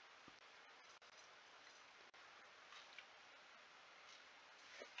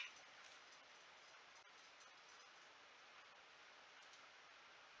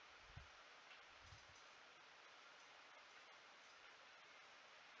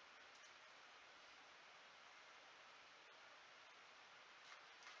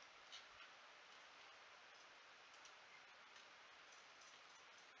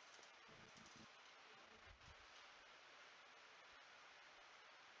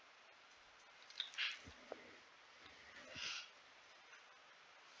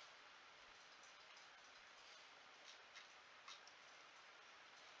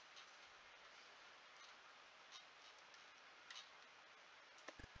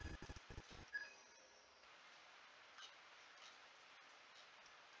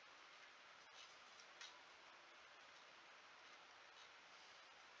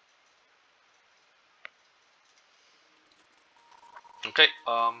 Okay,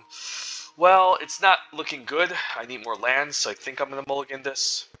 well, it's not looking good. I need more lands, so I think I'm gonna mulligan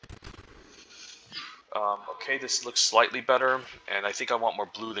this. Okay, this looks slightly better, and I think I want more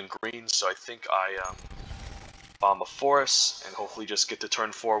blue than green, so I think I bomb a forest, and hopefully just get to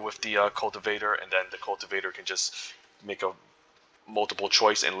turn 4 with the cultivator, and then the cultivator can just make a multiple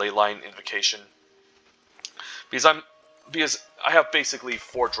choice and leyline invocation. Because I have basically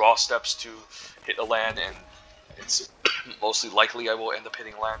 4 draw steps to hit a land, and it's mostly likely I will end up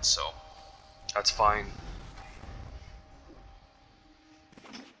hitting land, so that's fine.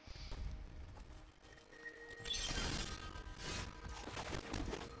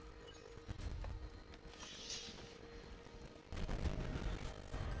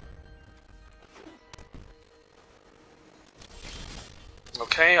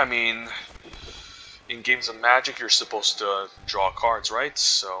 Okay, I mean, in games of Magic, you're supposed to draw cards, right?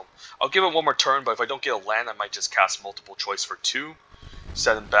 So I'll give it one more turn, but if I don't get a land, I might just cast multiple choice for 2,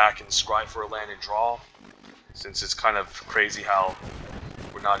 set him back and scry for a land and draw, since it's kind of crazy how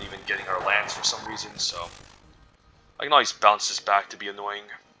we're not even getting our lands for some reason, so I can always bounce this back to be annoying.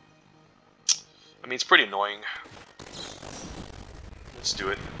 I mean, it's pretty annoying. Let's do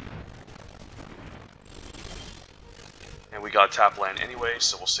it. And we got tap land anyway,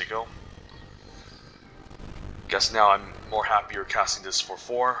 so we'll say go. Guess now I'm more happier casting this for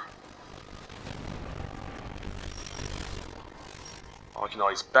 4. I can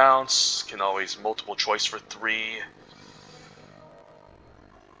always bounce, can always multiple choice for 3.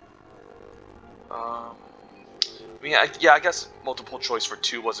 I guess multiple choice for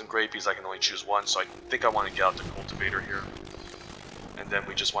 2 wasn't great because I can only choose 1, so I think I want to get out the cultivator here. And then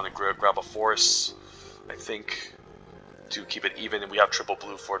we just want to grab a forest, I think, to keep it even. And we have triple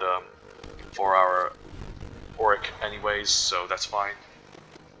blue for our Auric anyways, so that's fine.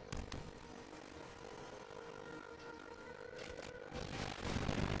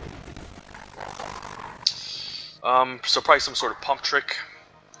 So probably some sort of pump trick.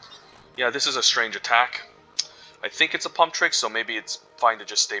 Yeah, this is a strange attack. I think it's a pump trick, so maybe it's fine to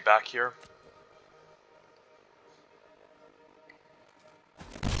just stay back here.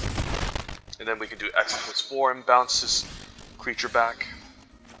 And then we can do X equals 4 and bounce this creature back.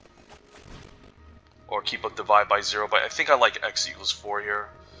 Or keep up divide by 0, but I think I like X equals 4 here.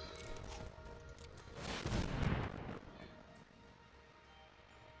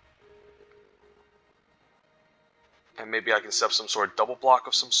 And maybe I can set up some sort of double block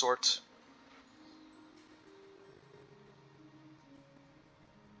of some sort.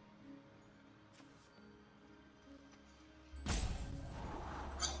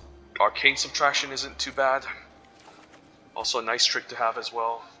 Arcane Subtraction isn't too bad. Also a nice trick to have as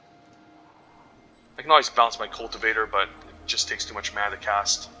well. I can always bounce my Cultivator, but it just takes too much mana to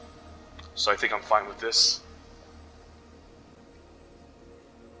cast. So I think I'm fine with this.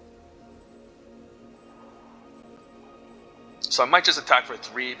 So I might just attack for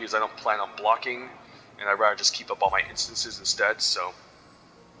 3 because I don't plan on blocking, and I'd rather just keep up all my instances instead, so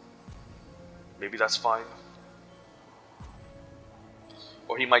maybe that's fine.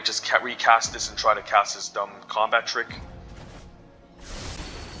 Or he might just recast this and try to cast his dumb combat trick.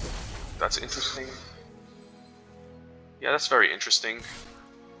 That's interesting. Yeah, that's very interesting.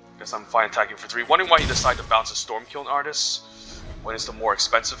 Guess I'm fine attacking for 3. Wondering why he decided to bounce a Stormkiln Artist when it's the more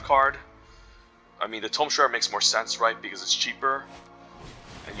expensive card. I mean, the Tome Shredder makes more sense, right? Because it's cheaper.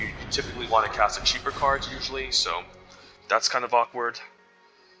 And you typically want to cast the cheaper cards usually, so that's kind of awkward.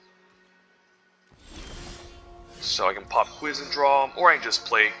 So I can pop Quiz and draw, or I can just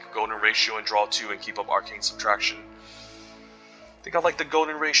play Golden Ratio and draw 2 and keep up Arcane Subtraction. I think I like the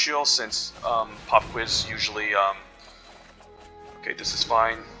Golden Ratio since pop Quiz usually... okay, this is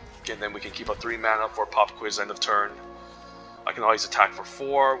fine. Again, then we can keep up 3 mana for pop Quiz end of turn. I can always attack for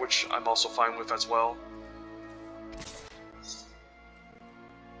 4, which I'm also fine with as well.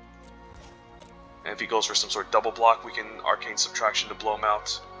 And if he goes for some sort of double block, we can Arcane Subtraction to blow him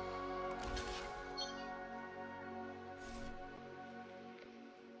out.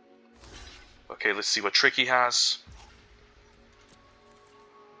 Okay, let's see what trick he has.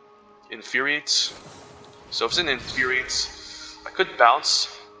 Infuriates. So if it's an Infuriates, I could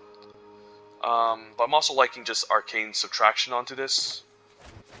bounce. But I'm also liking just Arcane Subtraction onto this.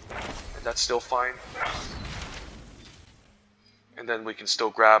 And that's still fine. And then we can still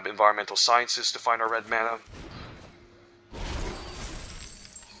grab Environmental Sciences to find our red mana.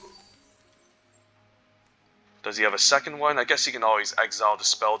 Does he have a second one? I guess he can always exile the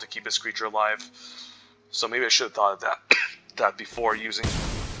spell to keep his creature alive. So maybe I should have thought of that before using.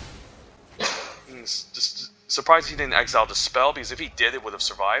 Just surprised he didn't exile the spell, because if he did, it would have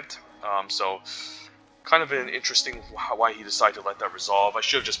survived. So kind of an interesting why he decided to let that resolve. I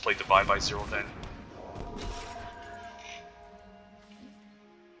should have just played Divide by 0 then.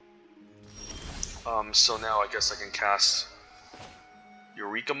 So now I guess I can cast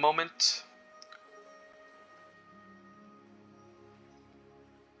Eureka Moment.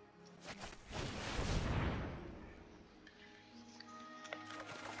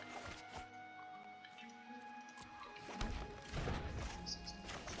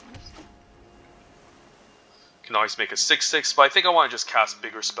 Can always make a 6/6, but I think I want to just cast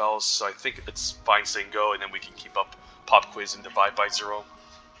bigger spells, so I think it's fine saying go, and then we can keep up Pop Quiz and Divide by 0.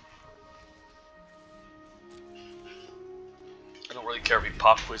 I don't really care if he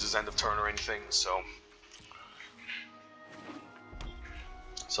Pop Quizzes end of turn or anything, so...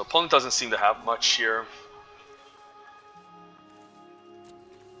 So opponent doesn't seem to have much here.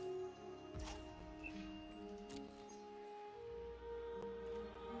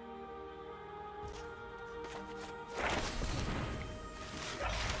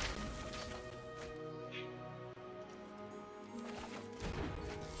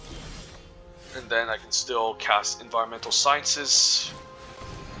 And then I can still cast Environmental Sciences,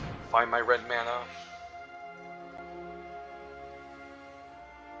 find my red mana.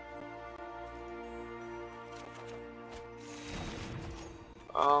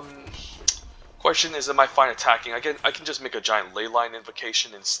 Question is, am I fine attacking? I can just make a giant Leyline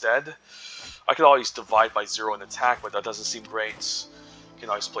Invocation instead. I could always Divide by 0 and attack, but that doesn't seem great. Can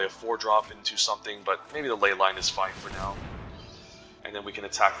always play a 4-drop into something, but maybe the Leyline is fine for now. And then we can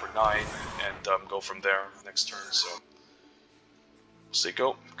attack for 9 and go from there next turn. So say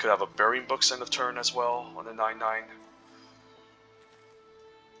go. Could have a Burying Books end of turn as well on the 9/9.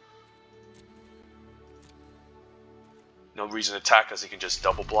 No reason to attack as he can just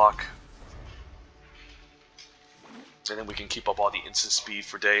double block. And then we can keep up all the instant speed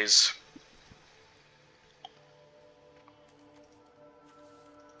for days.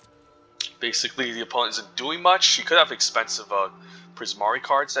 Basically, the opponent isn't doing much. He could have expensive Prismari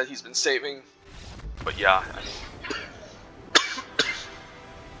cards that he's been saving. But yeah, I mean,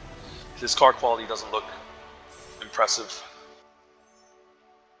 his card quality doesn't look impressive.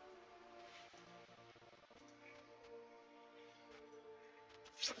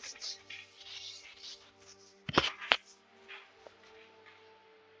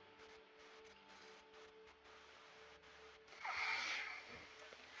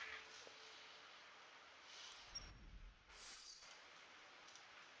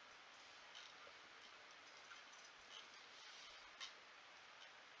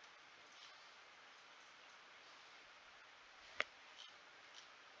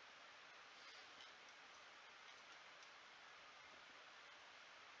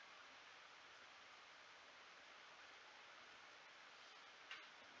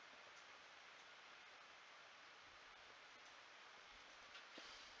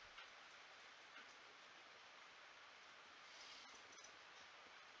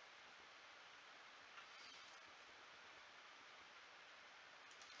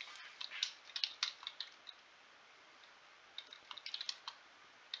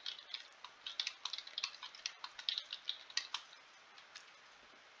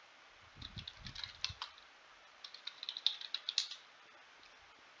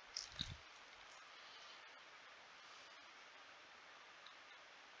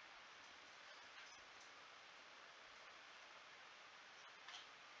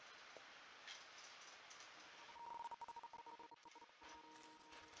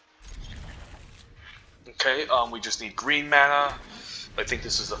 Okay, we just need green mana. I think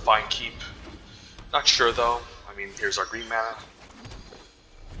this is a fine keep. Not sure though. I mean, here's our green mana.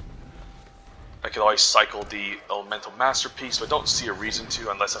 I could always cycle the Elemental Masterpiece, but I don't see a reason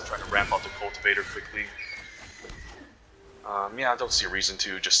to unless I'm trying to ramp up the Cultivator quickly. Yeah, I don't see a reason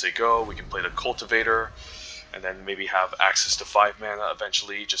to. Just say go. We can play the Cultivator, and then maybe have access to 5 mana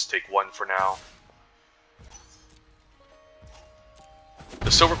eventually. Just take 1 for now. The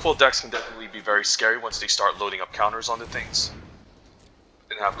Silverquill decks can definitely be very scary once they start loading up counters onto things.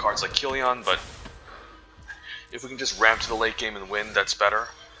 And have cards like Killian, but if we can just ramp to the late game and win, that's better.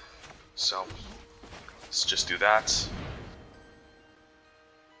 So, let's just do that.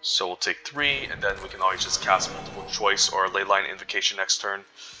 So we'll take 3, and then we can always just cast multiple choice or Leyline Invocation next turn.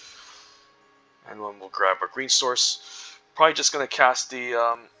 And then we'll grab our green source. Probably just going to cast the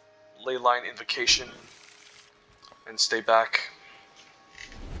Leyline Invocation and stay back.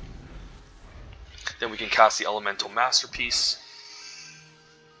 Then we can cast the Elemental Masterpiece.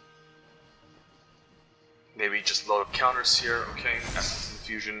 Maybe just load up counters here. Okay, Essence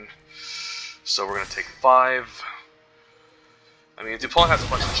Infusion. So we're going to take 5. I mean, if the opponent has a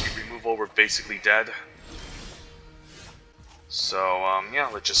bunch of cheap removal, we're basically dead. So, yeah,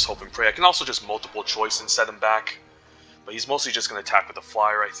 let's just hope and pray. I can also just multiple choice and set him back. But he's mostly just going to attack with the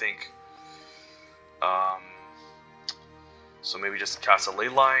flyer, I think. So maybe just cast a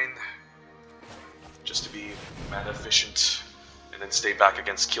Leyline. Just to be mana efficient. And then stay back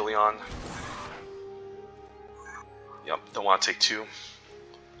against Killian. Yep, don't want to take 2.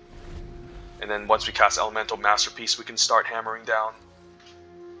 And then once we cast Elemental Masterpiece, we can start hammering down.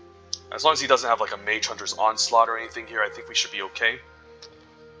 As long as he doesn't have like a Mage Hunter's Onslaught or anything here, I think we should be okay.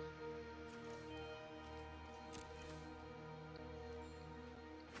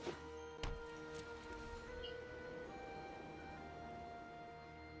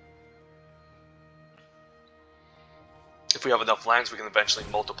 If we have enough lands, we can eventually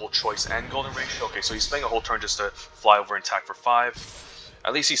multiple choice and golden ratio. Okay, so he's spending a whole turn just to fly over and attack for 5.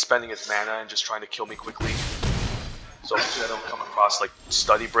 At least he's spending his mana and just trying to kill me quickly. So hopefully I don't come across like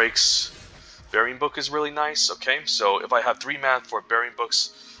study breaks. Burying Book is really nice. Okay, so if I have 3 mana for Burying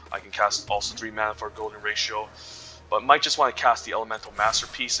Books, I can cast also 3 mana for Golden Ratio. But might just want to cast the Elemental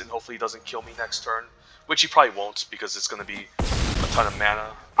Masterpiece and hopefully he doesn't kill me next turn. Which he probably won't because it's going to be a ton of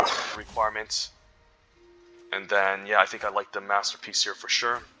mana requirements. And then, yeah, I think I like the Masterpiece here for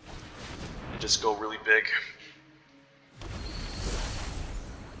sure. And just go really big.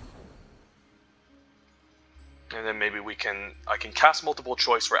 And then maybe I can cast multiple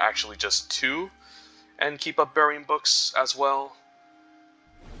choice for actually just 2 and keep up Burying Books as well.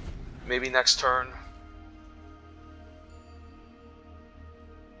 Maybe next turn.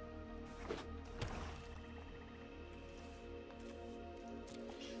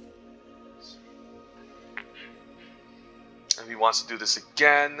 If he wants to do this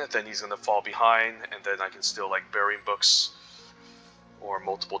again, then he's going to fall behind, and then I can still like Burying Books or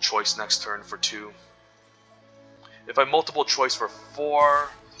multiple choice next turn for 2. If I multiple choice for 4,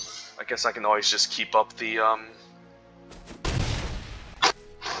 I guess I can always just keep up the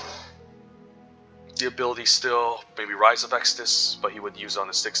ability still. Maybe Rise of Exodus, but he would use it on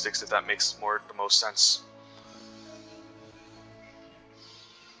the 6/6 if that makes the most sense.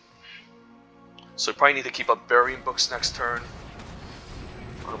 So I probably need to keep up Burying Books next turn.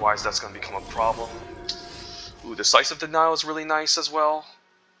 Otherwise, that's going to become a problem. Ooh, Decisive Denial is really nice as well.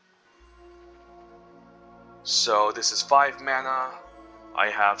 So this is 5 mana. I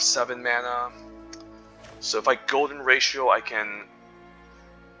have 7 mana. So if I Golden Ratio, I can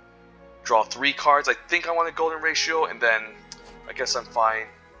draw 3 cards. I think I want a Golden Ratio, and then I guess I'm fine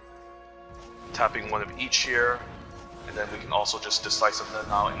tapping 1 of each here. And then we can also just Decisive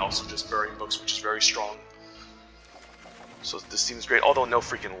Denial and also just Burying Books, which is very strong. So this seems great, although no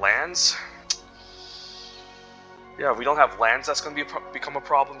freaking lands. Yeah, if we don't have lands, that's going to become a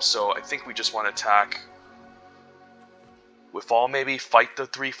problem, so I think we just want to attack with all, maybe fight the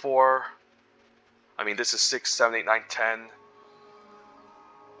 3/4. I mean, this is 6, 7, 8, 9, 10.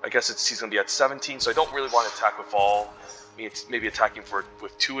 I guess he's going to be at 17, so I don't really want to attack with all. I mean, maybe attacking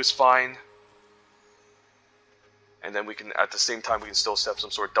with 2 is fine. And then we can, at the same time, we can still set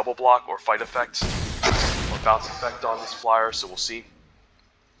some sort of double block or fight effect or bounce effect on this flyer, so we'll see.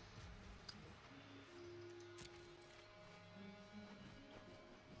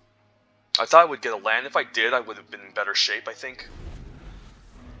 I thought I would get a land. If I did, I would have been in better shape, I think.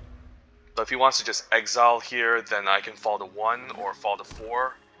 But if he wants to just exile here, then I can fall to 1 or fall to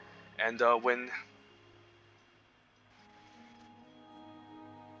 4 and win.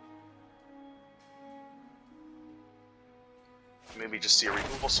 Maybe just see a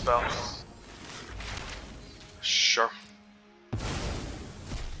removal spell. Sure.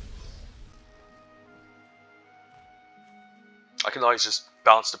 I can always just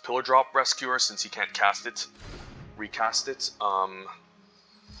bounce the Pillar Drop Rescuer since he can't cast it, recast it,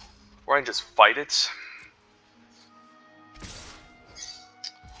 or I can just fight it.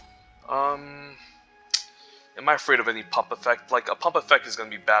 Am I afraid of any pump effect? Like, a pump effect is going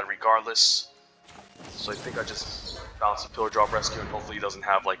to be bad regardless, so I think I just bounce the Pillar Drop Rescuer and hopefully he doesn't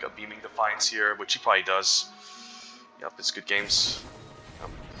have like a Beaming Defiance here, which he probably does. Yep, it's good games.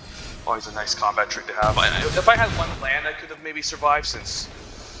 Always a nice combat trick to have. If I had 1 land, I could have maybe survived, since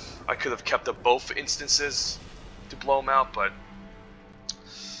I could have kept up both instances to blow him out, but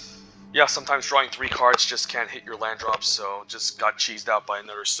yeah, sometimes drawing 3 cards just can't hit your land drops, so just got cheesed out by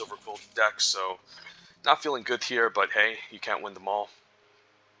another Silverquill deck, so not feeling good here, but hey, you can't win them all.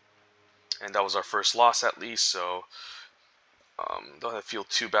 And that was our first loss at least, so don't have to feel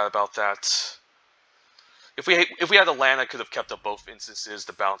too bad about that. If we had a land, I could have kept up both instances,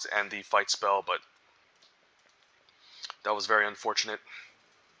 the bounce and the fight spell, but that was very unfortunate.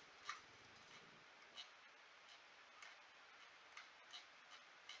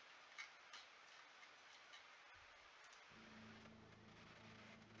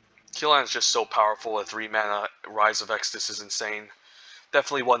 Keelan is just so powerful. A 3 mana Rise of Exodus is insane.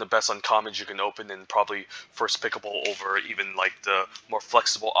 Definitely one of the best uncommons you can open, and probably first pickable over even like the more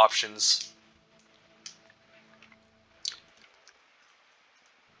flexible options.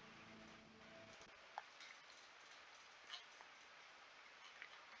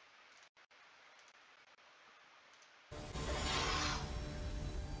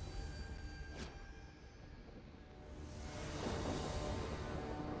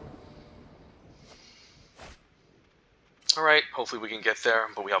 Alright, hopefully we can get there,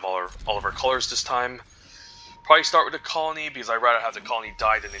 but we have all of our colors this time. Probably start with a colony, because I'd rather have the colony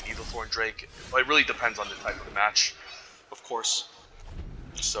die than a Needlethorn Drake. But it really depends on the type of the match, of course.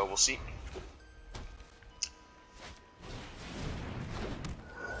 So we'll see.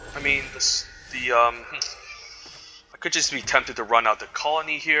 I mean, I could just be tempted to run out the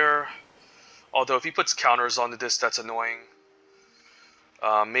colony here. Although if he puts counters onto this, that's annoying.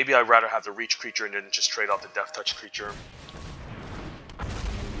 Maybe I'd rather have the Reach creature and then just trade off the Death Touch creature.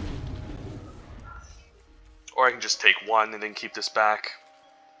 Or I can just take 1 and then keep this back.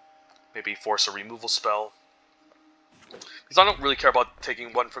 Maybe force a removal spell. Because I don't really care about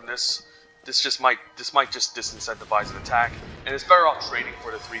taking 1 from this. This might just disincentivize an attack. And it's better off trading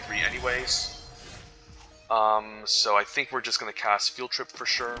for the 3/3 anyways. So I think we're just going to cast Field Trip for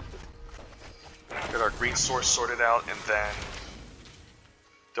sure. Get our green source sorted out, and then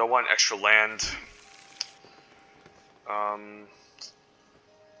do I want an extra land?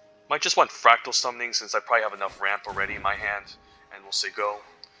 Might just want Fractal Summoning, since I probably have enough ramp already in my hand, and we'll say go.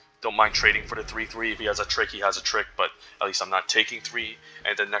 Don't mind trading for the 3/3. If he has a trick, he has a trick, but at least I'm not taking 3.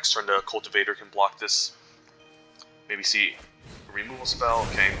 And then next turn the Cultivator can block this. Maybe see a removal spell.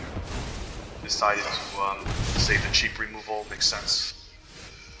 Okay. Decided to save the cheap removal. Makes sense.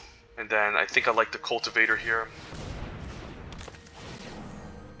 And then I think I like the Cultivator here.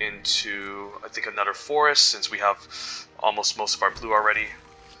 Into, I think, another forest, since we have almost most of our blue already.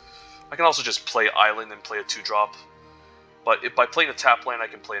 I can also just play Island and play a 2-drop. But if by playing a tap land, I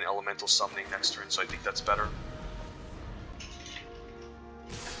can play an Elemental Summoning next turn, so I think that's better.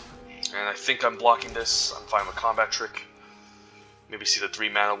 And I think I'm blocking this. I'm fine with Combat Trick. Maybe see the 3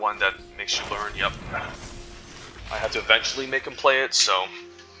 mana one that makes you learn. Yep. I have to eventually make him play it, so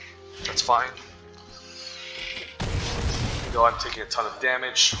that's fine. Even though I'm taking a ton of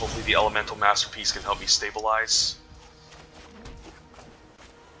damage, hopefully the Elemental Masterpiece can help me stabilize.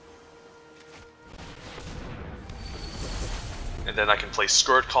 And then I can play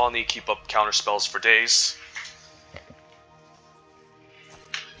Scourge Colony, keep up counter spells for days.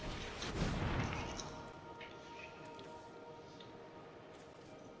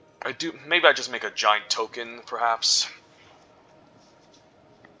 Maybe I just make a giant token, perhaps.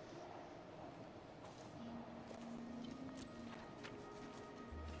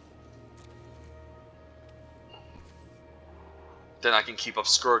 Then I can keep up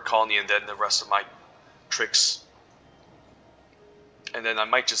Scourge Colony and then the rest of my tricks. And then I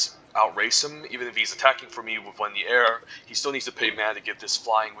might just outrace him, even if he's attacking for me with 1 in the air. He still needs to pay mana to give this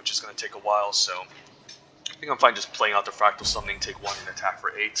flying, which is going to take a while, so I think I'm fine just playing out the Fractal Summoning, take 1 and attack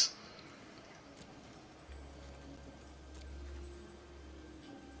for 8.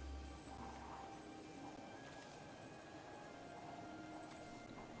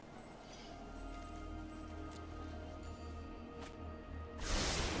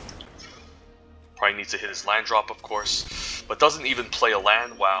 Probably needs to hit his land drop, of course, but doesn't even play a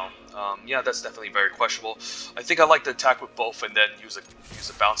land. Wow. Yeah, that's definitely very questionable. I think I like to attack with both and then use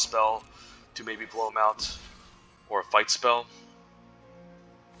a bounce spell to maybe blow him out, or a fight spell.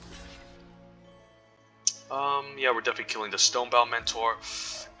 Yeah, we're definitely killing the Stonebound Mentor,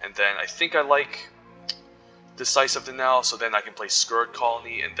 and then I think I like Decisive Denial, so then I can play Scourge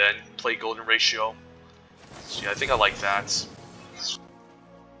Colony and then play Golden Ratio. So yeah, I think I like that.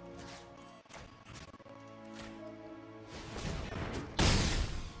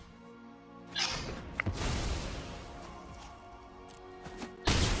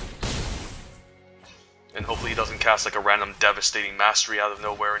 And hopefully he doesn't cast like a random Devastating Mastery out of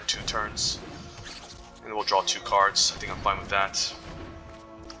nowhere in 2 turns. And we'll draw 2 cards. I think I'm fine with that.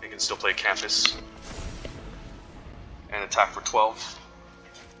 I can still play Campus. And attack for 12.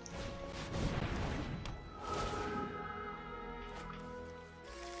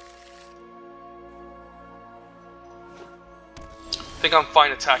 I think I'm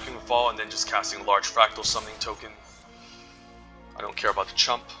fine attacking with all and then just casting a large Fractal Summoning token. I don't care about the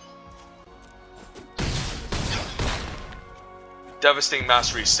chump. Devastating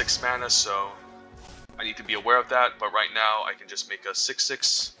Mastery is 6 mana, so I need to be aware of that, but right now I can just make a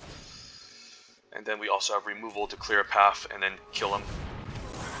 6/6. And then we also have removal to clear a path and then kill him.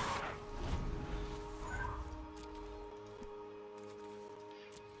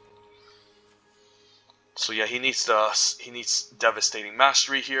 So yeah, he needs Devastating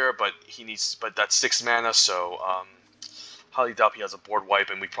Mastery here, but that's 6 mana, so highly doubt he has a board wipe,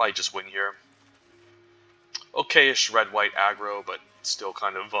 and we probably just win here. Okay-ish red-white aggro, but still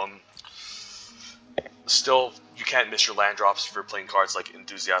kind of still you can't miss your land drops if you're playing cards like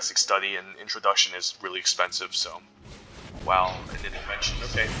Enthusiastic Study, and Introduction is really expensive. So wow, and then Invention.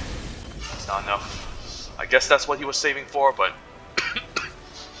 Okay, that's not enough. I guess that's what he was saving for, but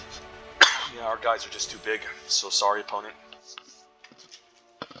yeah, our guys are just too big. So sorry, opponent.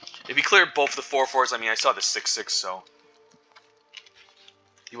 If he cleared both the 4/4s, I mean, I saw the 6/6, so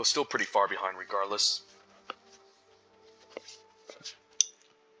he was still pretty far behind regardless.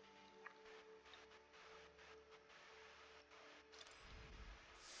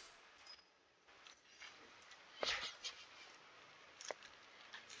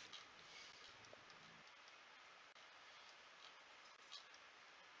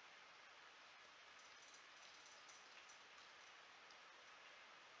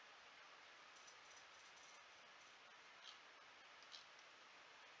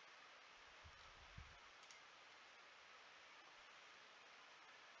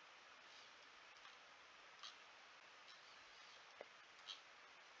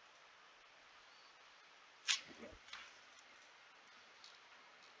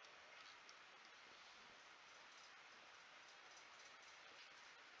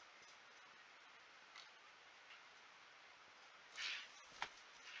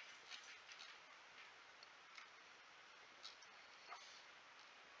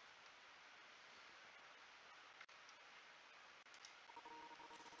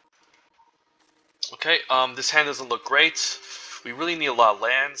 Okay, this hand doesn't look great. We really need a lot of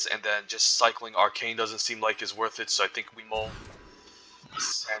lands, and then just cycling Arcane doesn't seem like is worth it, so I think we mull.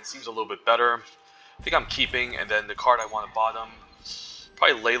 This hand seems a little bit better. I think I'm keeping, and then the card I want to bottom,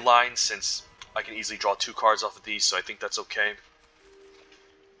 probably Ley Line, since I can easily draw 2 cards off of these, so I think that's okay.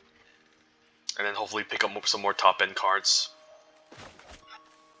 And then hopefully pick up some more top-end cards.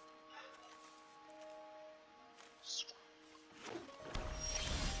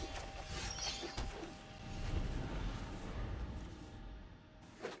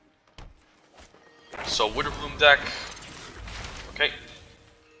 So Witherbloom deck. Okay.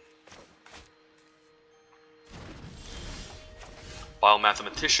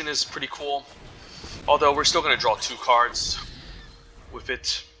 Biomathematician is pretty cool. Although we're still going to draw 2 cards with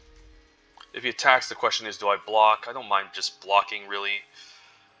it. If he attacks, the question is, do I block? I don't mind just blocking, really.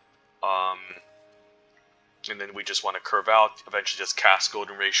 And then we just want to curve out, eventually just cast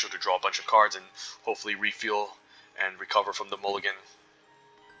Golden Ratio to draw a bunch of cards and hopefully refuel and recover from the mulligan.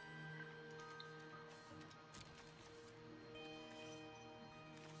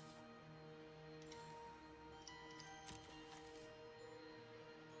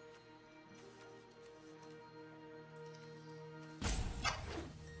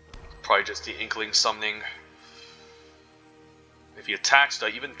 Probably just the Inkling summoning. If he attacks, do I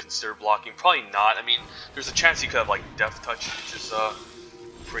even consider blocking? Probably not. I mean, there's a chance he could have like Death Touch, which is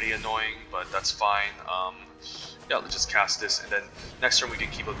pretty annoying, but that's fine. Yeah, let's just cast this, and then next turn we can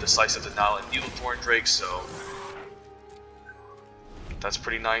keep up Decisive Denial and Needlethorn Drake, so that's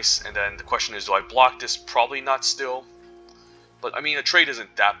pretty nice. And then the question is, do I block this? Probably not still. But I mean, a trade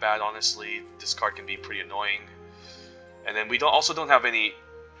isn't that bad, honestly. This card can be pretty annoying. And then we also don't have any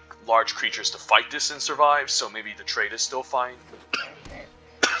large creatures to fight this and survive, so maybe the trade is still fine.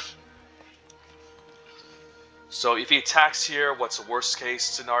 So if he attacks here, what's the worst case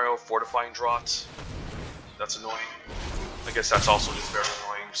scenario? Fortifying Draught. That's annoying. I guess that's also just very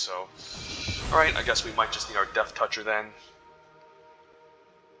annoying, so... Alright, I guess we might just need our Death Toucher then.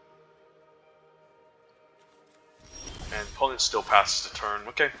 And opponent still passes the turn.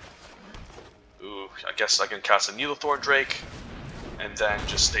 Okay. Ooh, I guess I can cast a Needlethorn Drake. And then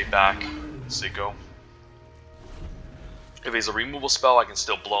just stay back, say go. If he's a removal spell, I can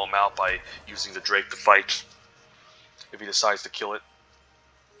still blow him out by using the Drake to fight. If he decides to kill it.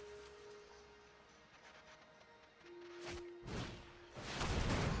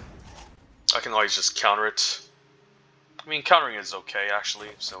 I can always just counter it. I mean, countering is okay, actually,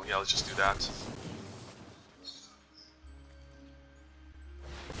 so yeah, let's just do that.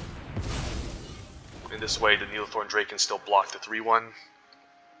 In this way, the Needlethorn Drake can still block the 3-1.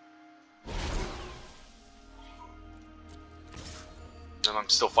 And I'm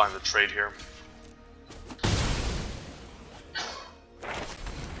still fine with the trade here.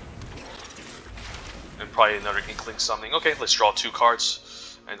 And probably another Inkling Summoning. Okay, let's draw 2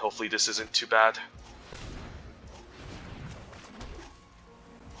 cards, and hopefully this isn't too bad.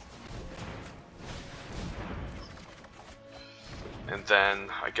 And then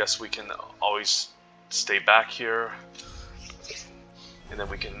I guess we can always stay back here, and then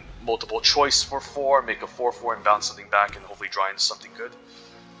we can multiple choice for 4, make a 4/4 and bounce something back and hopefully draw into something good.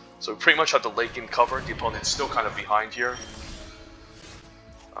 So we pretty much have the late game covered. The opponent's still kind of behind here.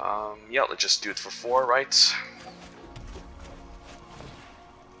 Yeah, let's just do it for 4, right?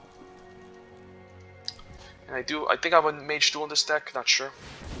 And I think I have a Mage Duel in this deck, not sure.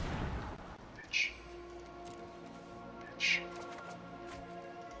 Pitch.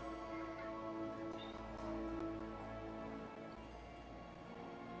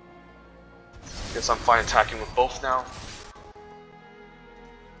 Guess I'm fine attacking with both now.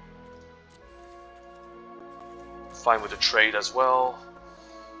 Fine with the trade as well.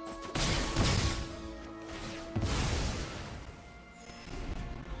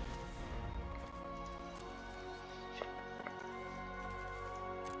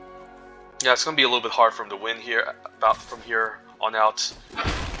 Yeah, it's going to be a little bit hard for him to win here, from here on out.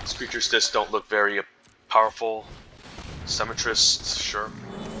 These creatures just don't look very powerful. Symmetrist, sure.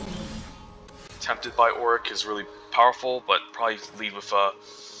 Tempted by Auric is really powerful, but probably lead with I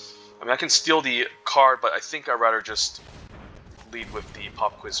mean, I can steal the card, but I think I'd rather just lead with the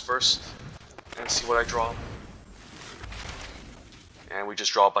Pop Quiz first and see what I draw. And we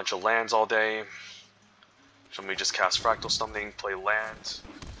just draw a bunch of lands all day. So we just cast Fractal Summoning, play land.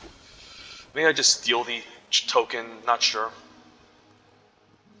 Maybe I just steal the token, not sure.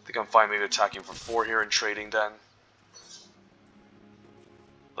 I think I'm fine maybe attacking for 4 here and trading then.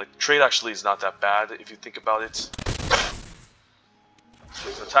 Like, trade actually is not that bad if you think about it. So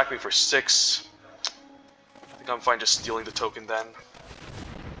he's attack me for 6. I think I'm fine just stealing the token then.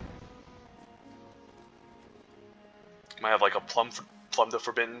 Might have like a Plum the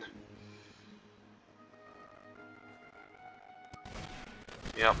Forbidden.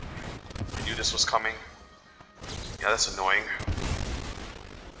 Yep. I knew this was coming. Yeah, that's annoying.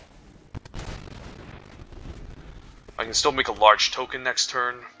 I can still make a large token next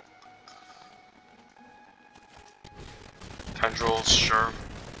turn. Tendrils, sure.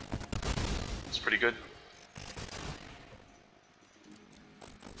 It's pretty good.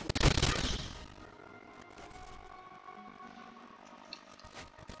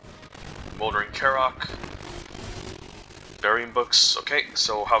 Moldering Karok. Burying Books. Okay,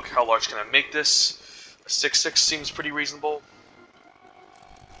 so how large can I make this? A 6/6 seems pretty reasonable.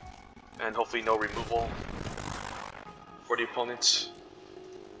 And hopefully no removal for the opponent.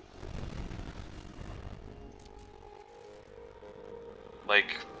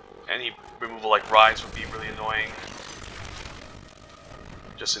 Like, any removal like Rise would be really annoying.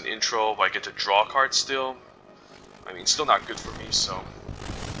 Just an intro, but I get to draw cards still. I mean, still not good for me, so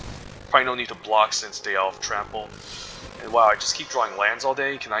probably no need to block since Day Elf Trample. And wow, I just keep drawing lands all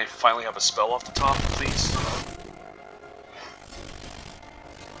day. Can I finally have a spell off the top, please?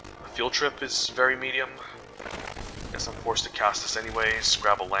 Field Trip is very medium. Guess I'm forced to cast this anyways.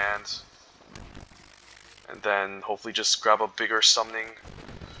 Grab a land. And then hopefully just grab a bigger summoning.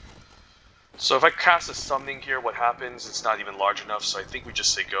 So if I cast a summoning here, what happens? It's not even large enough, so I think we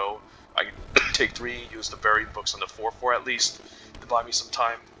just say go. I take 3, use the Burying Books on the 4/4 at least to buy me some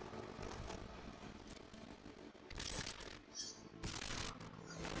time.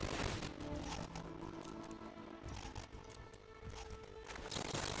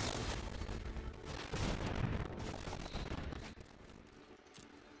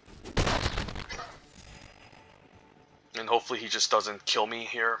 And hopefully he just doesn't kill me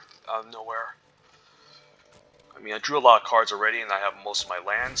here out of nowhere. I mean, I drew a lot of cards already and I have most of my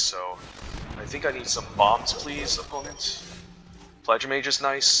lands, so I think I need some bombs, please, opponent. Pledge Mage is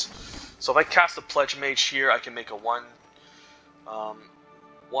nice. So if I cast a Pledge Mage here, I can make a 1,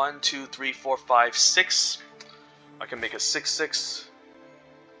 2, 3, 4, 5, 6. I can make a 6/6,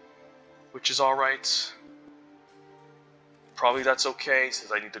 which is alright. Probably that's okay,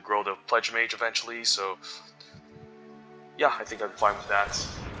 since I need to grow the Pledge Mage eventually, so yeah, I think I'm fine with that.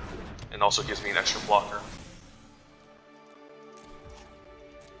 And also gives me an extra blocker.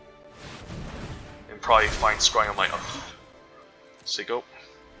 And probably find scrying on my upkeep. So go.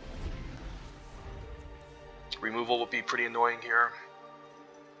 Removal would be pretty annoying here.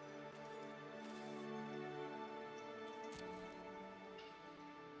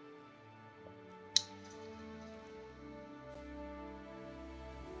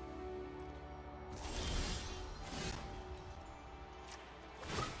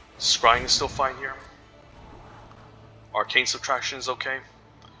 Scrying is still fine here. Arcane Subtraction is okay.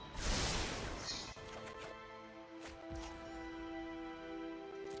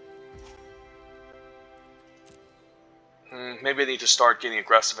 Maybe I need to start getting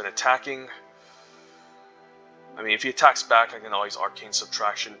aggressive and attacking. I mean, if he attacks back, I can always Arcane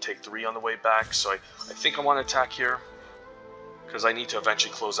Subtraction, take 3 on the way back. So I think I want to attack here, because I need to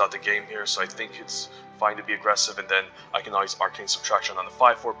eventually close out the game here. So I think it's fine to be aggressive, and then I can always Arcane Subtraction on the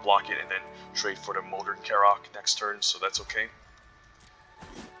 5/4, block it, and then trade for the Moldering Karok next turn, so that's okay.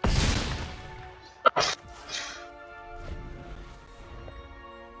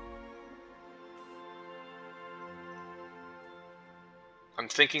 I'm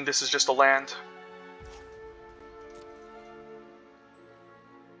thinking this is just a land.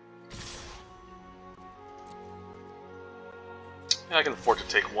 Yeah, I can afford to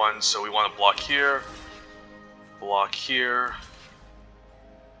take 1, so we want to block here. Block here.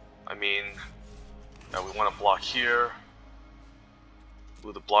 I mean, yeah, we want to block here.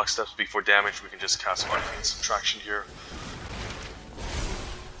 With the block steps before damage, we can just cast Arcane Subtraction here.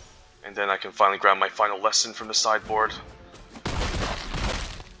 And then I can finally grab my final lesson from the sideboard.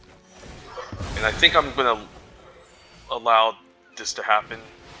 And I think I'm going to allow this to happen.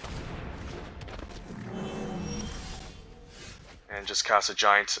 And just cast a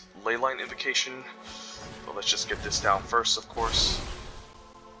giant Leyline Invocation. But let's just get this down first, of course.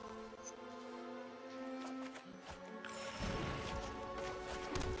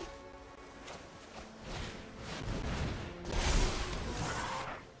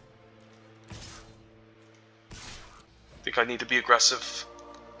 I think I need to be aggressive.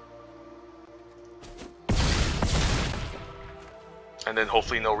 And then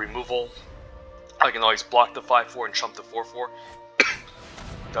hopefully no removal. I can always block the 5/4 and chump the 4/4.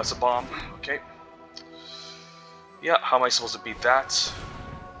 That's a bomb. Okay. Yeah, how am I supposed to beat that?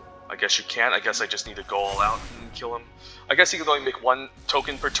 I guess you can't. I guess I just need to go all out and kill him. I guess he can only make 1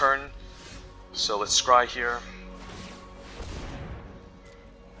 token per turn. So let's scry here.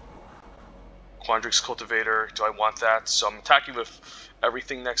 Quandrix Cultivator, do I want that? So I'm attacking with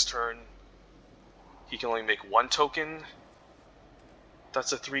everything next turn. He can only make one token.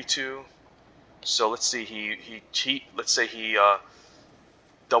 That's a 3/2. So let's see, let's say he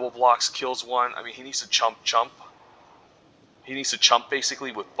double blocks, kills one. I mean, he needs to chump. He needs to chump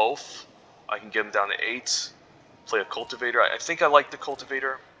basically with both. I can get him down to 8. Play a Cultivator. I think I like the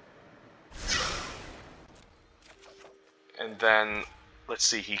Cultivator. And then, let's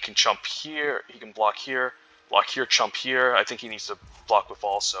see, he can chump here, he can block here, chump here. I think he needs to block with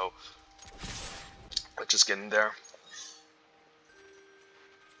all, so let's just get in there.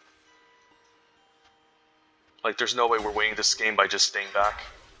 Like, there's no way we're winning this game by just staying back.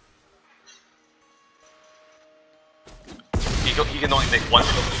 He can only make one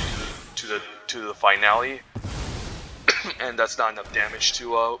to the finale, and that's not enough damage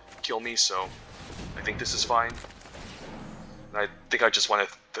to kill me, so I think this is fine. I think I just want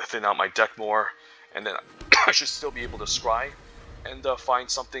to thin out my deck more, and then I should still be able to scry and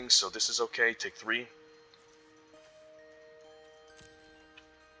find something, so this is okay. Take 3.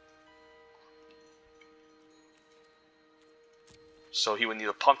 So he would need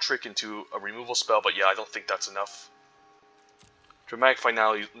a pump trick into a removal spell, but yeah, I don't think that's enough. Dramatic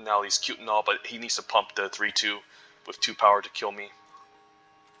Finale is cute and all, but he needs to pump the 3/2 with 2 power to kill me.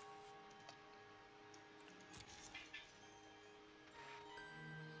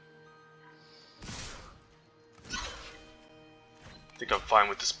 I think I'm fine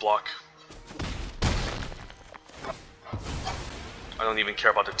with this block. I don't even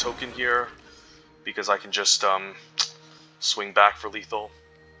care about the token here, because I can just swing back for lethal.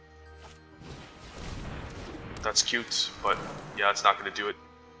 That's cute, but yeah, it's not going to do it.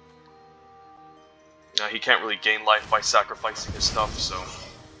 He can't really gain life by sacrificing his stuff, so...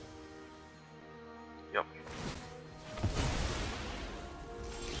 Yep.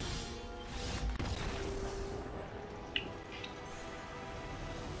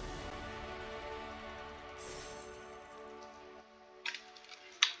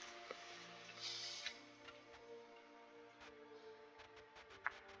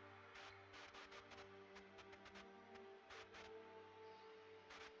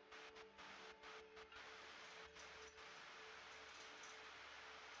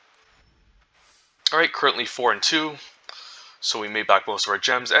 Alright, currently 4-2, so we made back most of our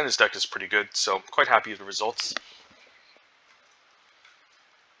gems, and his deck is pretty good, so I'm quite happy with the results.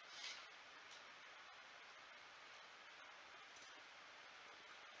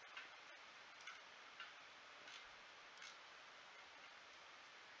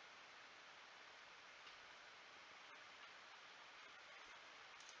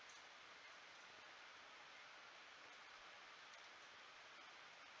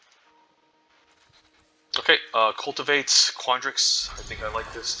 Okay, Cultivate, Quandrix, I think I like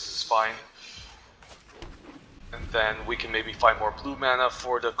this, this is fine. And then we can maybe find more blue mana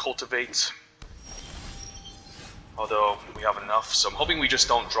for the Cultivate. Although, we have enough, so I'm hoping we just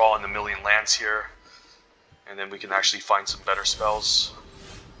don't draw in a million lands here. And then we can actually find some better spells.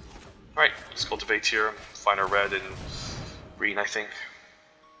 Alright, let's Cultivate here, find our red and green, I think.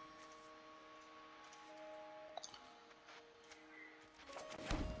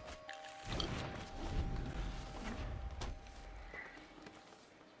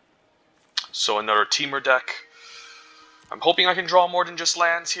 So another Temur deck. I'm hoping I can draw more than just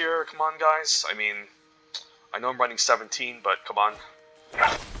lands here. Come on, guys. I mean, I know I'm running 17, but come on.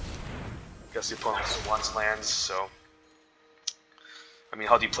 Guess the opponent also wants lands, so... I mean,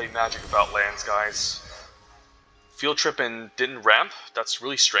 how do you play Magic without lands, guys? Field Trip and didn't ramp? That's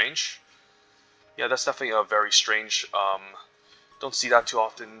really strange. Yeah, that's definitely a very strange. Don't see that too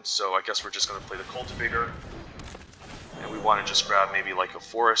often, so I guess we're just going to play the Cultivator. And we want to just grab maybe like a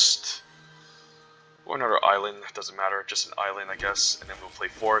Forest... or another island, doesn't matter, just an island I guess, and then we'll play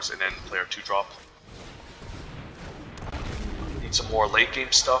Forest and then play our 2-drop. Need some more late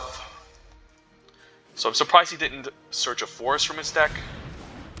game stuff. So I'm surprised he didn't search a Forest from his deck.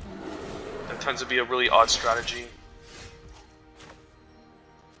 That tends to be a really odd strategy.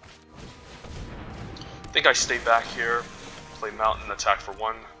 I think I stay back here, play Mountain, attack for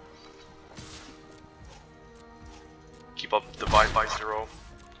 1. Keep up Divide by 0.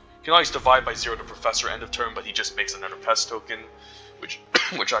 You can always divide by 0 to Professor end of turn, but he just makes another pest token, which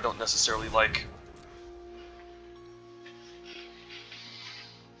I don't necessarily like.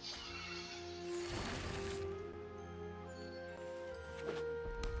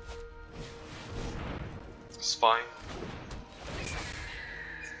 It's fine.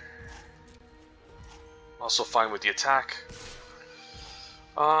 Also fine with the attack.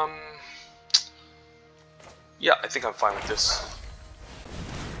 Yeah, I think I'm fine with this.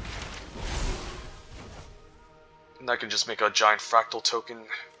 I can just make a giant fractal token.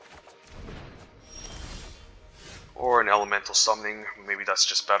 Or an elemental summoning, maybe that's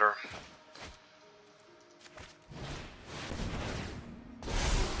just better.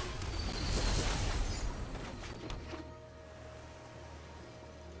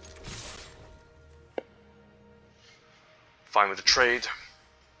 Fine with the trade.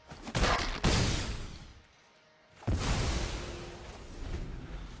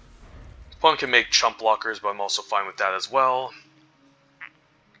 Opponent can make chump blockers, but I'm also fine with that as well.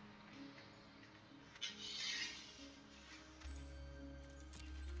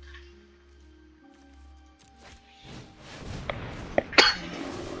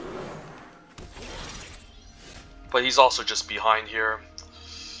 But he's also just behind here.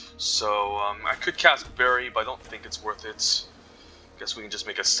 So I could cast Bury, but I don't think it's worth it. Guess we can just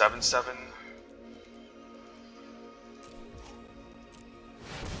make a 7/7.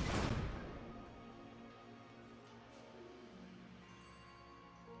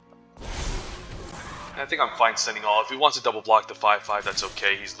 I think I'm fine sending all. If he wants to double block the 5/5, that's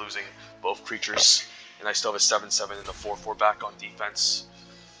okay. He's losing both creatures. And I still have a 7/7 and a 4/4 back on defense.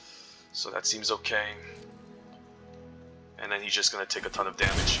 So that seems okay. And then he's just going to take a ton of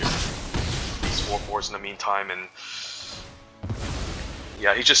damage here. These 4/4s in the meantime, and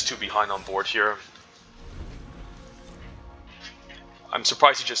yeah, he's just too behind on board here. I'm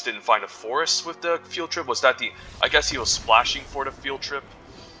surprised he just didn't find a forest with the field trip. Was that the... I guess he was splashing for the field trip.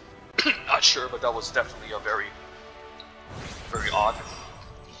 Not sure, but that was definitely a very, very odd.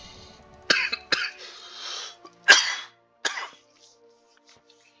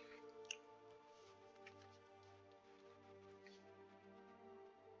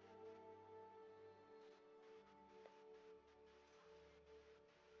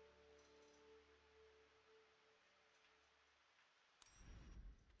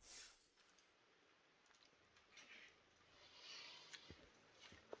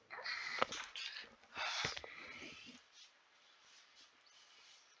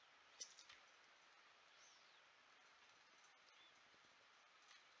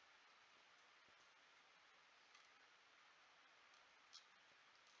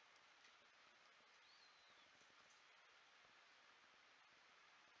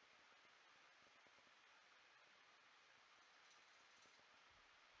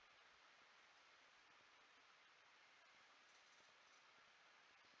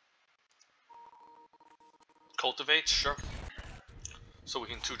 Cultivates, sure. So we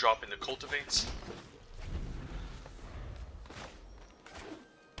can 2-drop into Cultivates.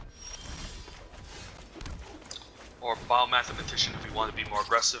 Or Biomathematician if we want to be more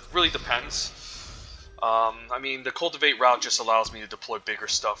aggressive. Really depends. I mean, the Cultivate route just allows me to deploy bigger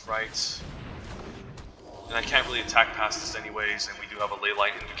stuff, right? And I can't really attack past this anyways, and we do have a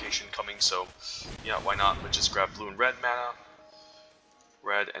Leyline Invocation coming, so yeah, why not? Let's just grab blue and red mana.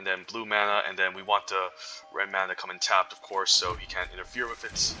 Red and then blue mana, and then we want the red mana to come in tapped, of course, so he can't interfere with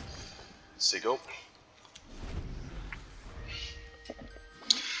it. So go.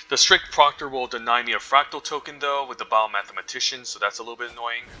 The Strict Proctor will deny me a Fractal token though with the Biomathematician, so that's a little bit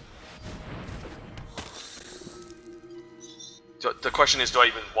annoying. The question is, do I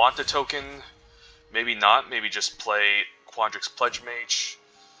even want the token? Maybe not. Maybe just play Quandrix Pledge Mage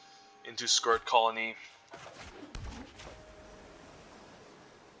into Skirt Colony.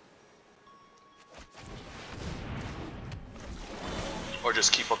 Or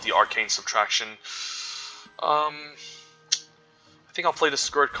just keep up the Arcane Subtraction. I think I'll play the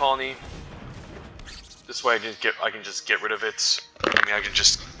Skirt Colony. This way I can just get rid of it. I mean, I can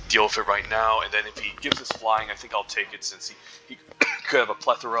just deal with it right now, and then if he gives us flying, I think I'll take it since he could have a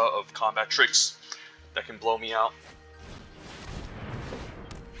plethora of combat tricks that can blow me out.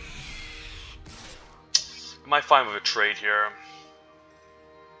 I might find with a trade here.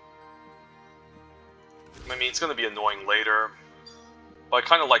 I mean, it's going to be annoying later. But I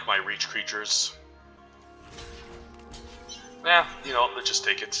kind of like my reach creatures. You know, let's just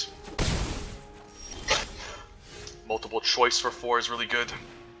take it. Multiple choice for 4 is really good.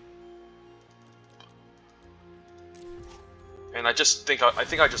 And I think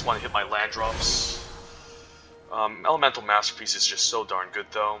I just want to hit my land drops. Elemental Masterpiece is just so darn good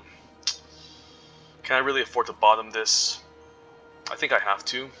though. Can I really afford to bottom this? I think I have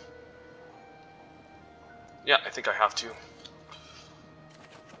to. Yeah, I think I have to.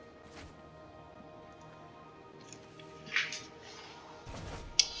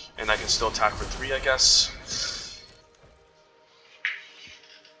 And I can still attack for 3, I guess.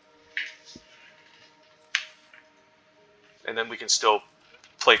 And then we can still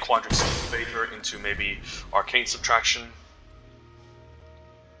play Quandrix Invader into maybe Arcane Subtraction.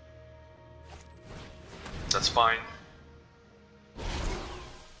 That's fine.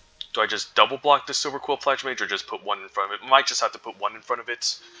 Do I just double block the Silverquill Pledge Mage or just put one in front of it? I might just have to put one in front of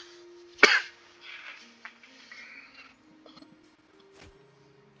it.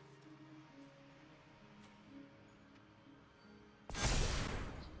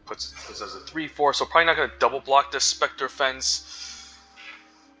 Puts this as a 3/4, so probably not going to double block this Spectre Fence.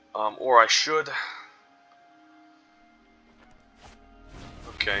 Or I should.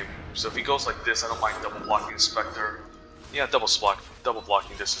 Okay, so if he goes like this, I don't mind double blocking the Spectre. Yeah, double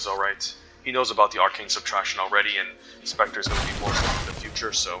blocking this is alright. He knows about the Arcane Subtraction already, and Spectre is going to be more in the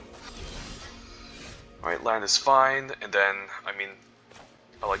future, so... Alright, land is fine, and then, I mean,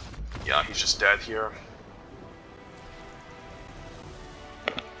 yeah, he's just dead here.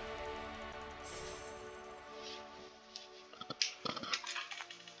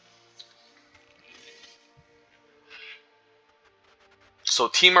 So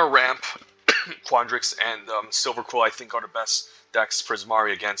Temur ramp, Quandrix, and Silverquill I think are the best decks.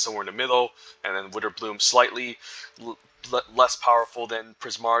 Prismari again somewhere in the middle, and then Witherbloom slightly less powerful than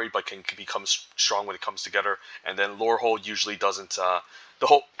Prismari, but can become strong when it comes together. And then Lorehold usually doesn't. The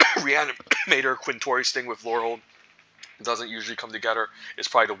whole Reanimator Quintoris thing with Lorehold doesn't usually come together. It's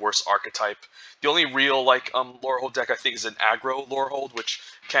probably the worst archetype. The only real Lorehold deck I think is an Aggro Lorehold, which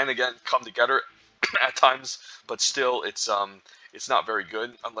can again come together at times, but still it's not very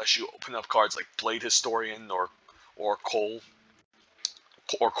good unless you open up cards like Blade Historian or Cole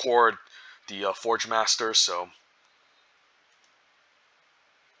or Cord, the Forge Master. So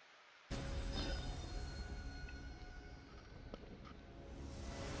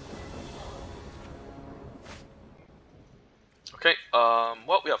okay,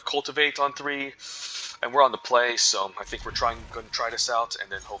 well, we have Cultivate on 3, and we're on the play, so I think we're going to try this out, and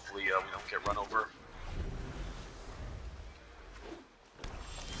then hopefully we don't get run over.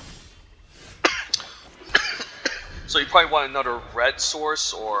 So you probably want another red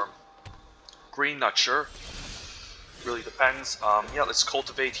source or green, not sure. Really depends. Yeah, let's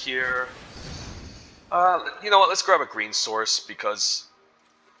cultivate here. You know what? Let's grab a green source because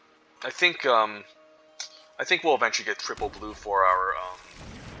I think we'll eventually get triple blue for our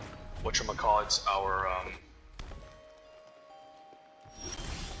whatchamacallits,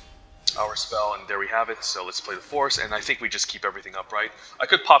 our spell, and there we have it. So let's play the force, and I think we just keep everything upright. I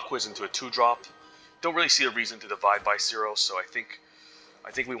could pop quiz into a 2-drop. Don't really see a reason to divide by 0, so I think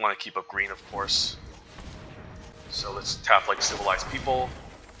we want to keep up green, of course. So let's tap like Civilized People.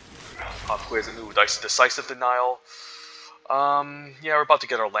 Pop quiz and Decisive Denial. Yeah, we're about to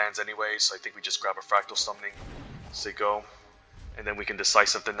get our lands anyway, so I think we just grab a Fractal Summoning, say go, and then we can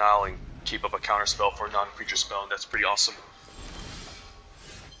Decisive Denial and keep up a counter spell for a non-creature spell, and that's pretty awesome.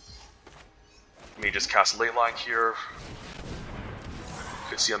 Let me just cast Leyline here. You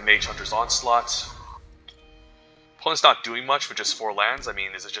can see a Mage Hunter's Onslaught. Opponent's not doing much with just 4 lands. I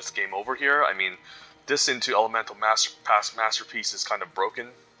mean, is it just game over here? I mean, this into Elemental Past Masterpiece is kind of broken.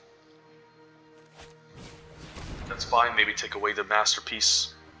 That's fine, maybe take away the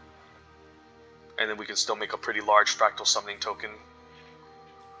Masterpiece. And then we can still make a pretty large Fractal Summoning token.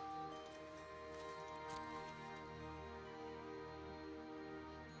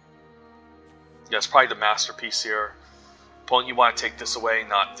 Yeah, it's probably the Masterpiece here. Opponent, you want to take this away,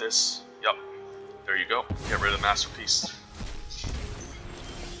 not this. Yep. There you go. Get rid of the Masterpiece.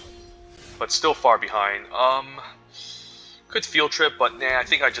 But still far behind. Could Field Trip, but nah, I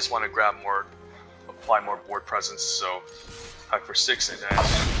think I just want to grab more, apply more board presence. So, hack for 6, and then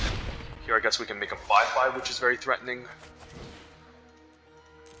here I guess we can make a 5/5, which is very threatening.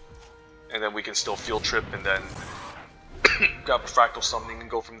 And then we can still Field Trip, and then grab a Fractal Summoning and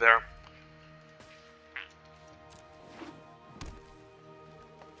go from there.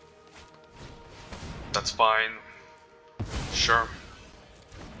 That's fine. Sure.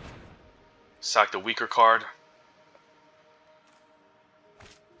 Sack the weaker card.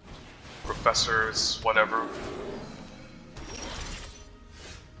 Professors, whatever.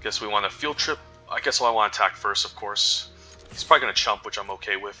 Guess we want a Field Trip. I guess I want to attack first, of course. He's probably going to chump, which I'm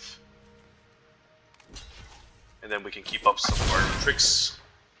okay with. And then we can keep up some of our tricks.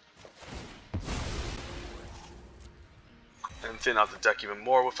 And thin out the deck even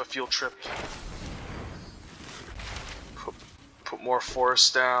more with a Field Trip. Put more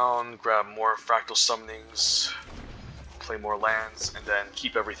forests down, grab more Fractal Summonings, play more lands, and then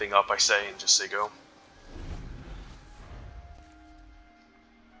keep everything up, I say, and just say go.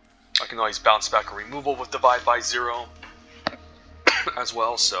 I can always bounce back a removal with Divide by 0 as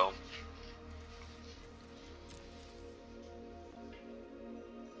well, so.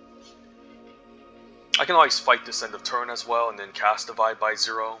 I can always fight this end of turn as well, and then cast Divide by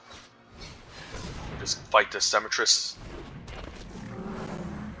 0. Just fight the Symmetrist.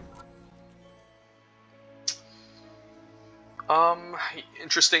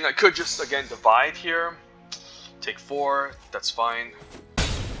 Interesting. I could just, again, divide here. Take 4, that's fine. And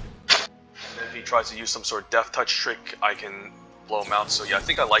then if he tries to use some sort of death touch trick, I can blow him out. So yeah, I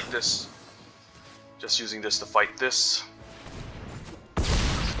think I like this. Just using this to fight this.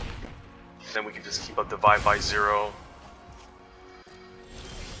 Then we can just keep up divide by 0.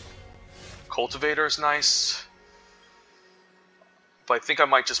 Cultivator is nice. But I think I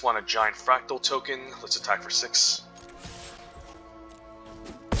might just want a giant fractal token. Let's attack for 6.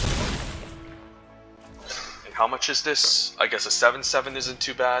 And how much is this? I guess a 7/7 isn't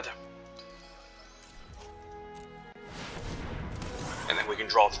too bad. And then we can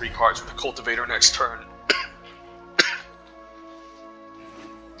draw 3 cards with the cultivator next turn.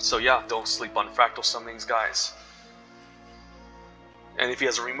 So yeah, don't sleep on fractal summonings, guys. And if he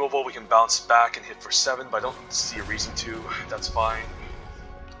has a removal, we can bounce back and hit for 7, but I don't see a reason to. That's fine.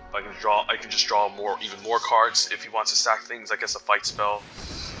 I can just draw even more cards. If he wants to sack things, I guess a fight spell.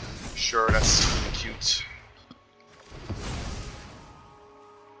 Sure, that's cute.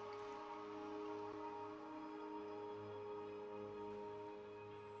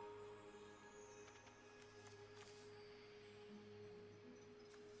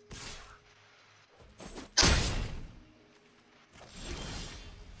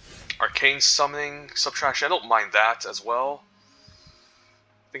 Arcane Summoning Subtraction, I don't mind that as well.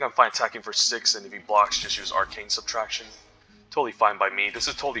 I think I'm fine attacking for 6, and if he blocks, just use Arcane Subtraction. Totally fine by me. This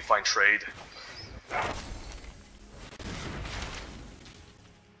is a totally fine trade. I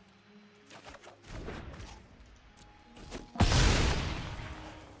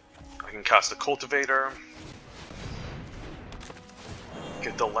can cast a Cultivator.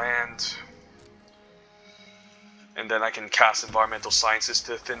 Get the land. And then I can cast Environmental Sciences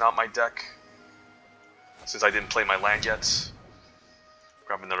to thin out my deck. Since I didn't play my land yet.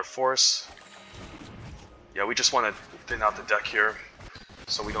 Grab another force. Yeah, we just want to thin out the deck here.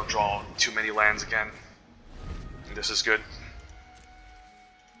 So we don't draw too many lands again. And this is good.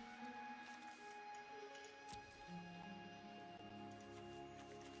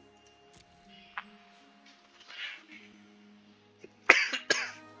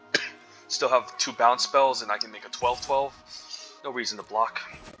 Still have 2 bounce spells, and I can make a 12/12. No reason to block.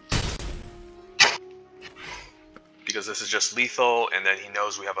 Because this is just lethal, and then he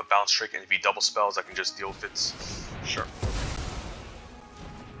knows we have a bounce trick, and if he double spells, I can just deal with it. Sure.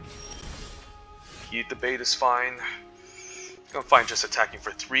 Heat the bait is fine. I'm fine just attacking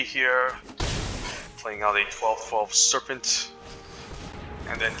for 3 here. Playing out a 12/12 Serpent.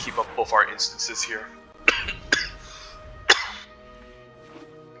 And then keep up both our instances here.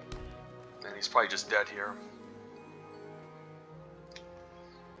 He's probably just dead here.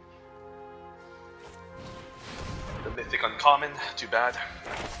 The Mythic Uncommon, too bad.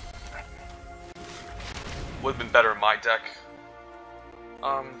 Would have been better in my deck.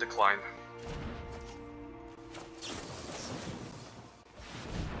 Decline.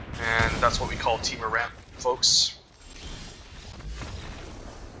 And that's what we call Temur ramp, folks.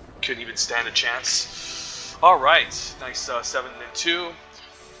 Couldn't even stand a chance. Alright, nice 7-2.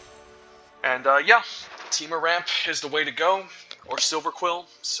 And yeah, Temur ramp is the way to go, or Silverquill.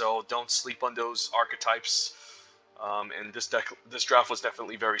 So don't sleep on those archetypes. And this draft was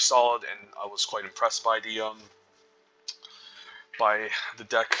definitely very solid, and I was quite impressed by the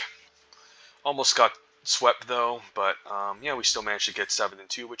deck. Almost got swept though, but yeah, we still managed to get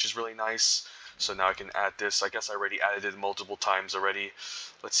 7-2, which is really nice. So now I can add this. I guess I already added it multiple times already.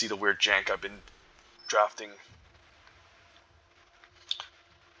 Let's see the weird jank I've been drafting.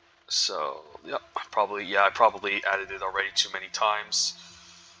 So, yep, I probably added it already too many times.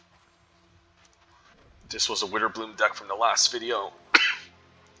 This was a Witterbloom deck from the last video.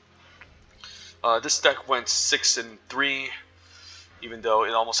 This deck went 6-3, even though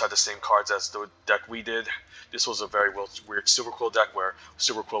it almost had the same cards as the deck we did. This was a very weird Silverquill deck where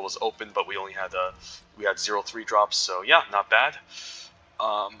Silverquill was open, but we only had 0/3 drops. So yeah, not bad.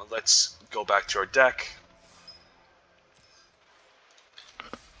 Let's go back to our deck.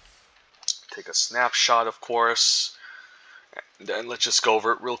 Take a snapshot, of course, and then let's just go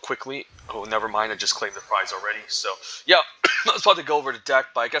over it real quickly. Oh, never mind, I just claimed the prize already. So, yeah, I was about to go over the deck,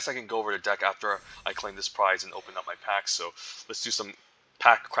 but I guess I can go over the deck after I claim this prize and open up my pack. So, let's do some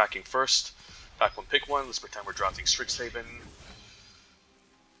pack cracking first. Pack 1, pick 1. Let's pretend we're drafting Strixhaven.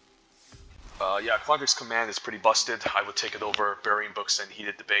 Yeah, Quandrix Command is pretty busted. I would take it over Burying Books and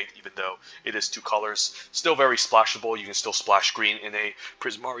Heated Debate, even though it is 2 colors. Still very splashable. You can still splash green in a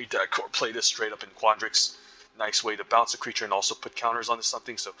Prismari deck or play this straight up in Quandrix. Nice way to bounce a creature and also put counters onto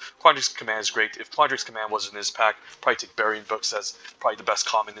something. So Quandrix Command is great. If Quandrix Command wasn't in this pack, probably take Burying Books as probably the best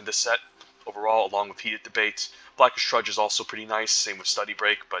common in this set overall, along with Heated Debate. Blackish Trudge is also pretty nice, same with Study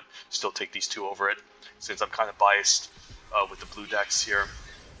Break, but still take these two over it, since I'm kind of biased with the blue decks here.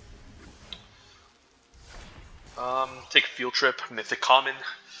 Take Field Trip, Mythic Common.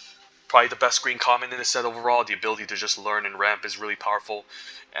 Probably the best green common in the set overall. The ability to just learn and ramp is really powerful.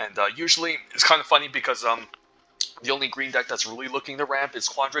 And usually, it's kind of funny because the only green deck that's really looking to ramp is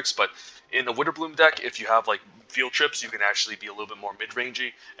Quandrix, but in the Witterbloom deck, if you have like Field Trips, you can actually be a little bit more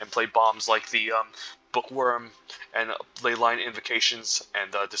mid-rangey and play bombs like the Bookworm and Leyline Invocations,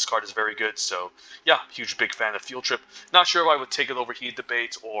 and this card is very good. So yeah, huge big fan of Field Trip. Not sure if I would take it over Heated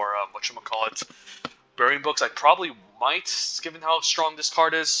Debate or whatchamacallit, Burying Books. I probably might, given how strong this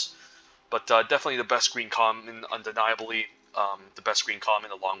card is. But definitely the best green common, undeniably. The best green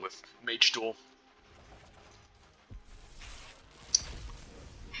common along with Mage Duel.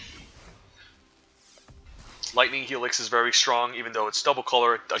 Lightning Helix is very strong, even though it's double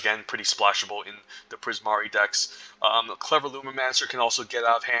color. Again, pretty splashable in the Prismari decks. Clever Lumimancer can also get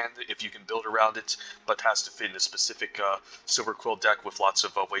out of hand if you can build around it, but has to fit in a specific Silverquill deck with lots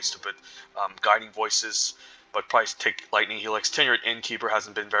of ways to put Guiding Voices. But probably take Lightning Helix. Tenured Innkeeper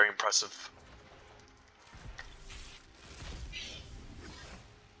hasn't been very impressive.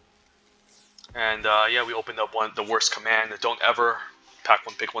 And yeah, we opened up the worst command. Don't ever pack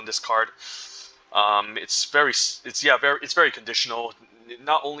one, pick one. This card. It's very conditional.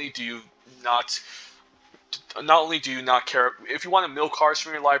 Not only do you not care if you want to mill cards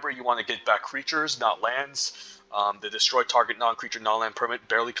from your library, you want to get back creatures, not lands. The destroy target non-creature, non-land permanent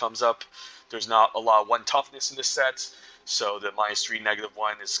barely comes up. There's not a lot of 1 toughness in this set, so the -3,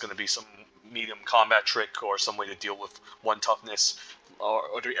 -1 is going to be some medium combat trick or some way to deal with 1 toughness,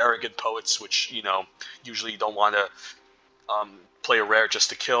 or the Arrogant Poets, which usually you don't want to play a rare just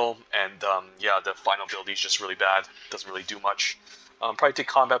to kill, and yeah, the final ability is just really bad. Doesn't really do much. Probably take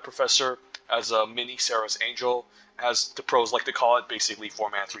Combat Professor as a mini Sarah's Angel, as the pros like to call it. Basically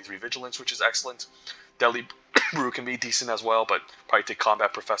 4-mana 3/3 Vigilance, which is excellent. Deadly Brew can be decent as well, but probably take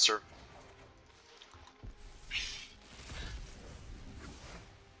Combat Professor.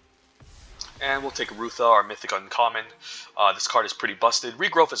 And we'll take Rutha, our Mythic Uncommon. This card is pretty busted.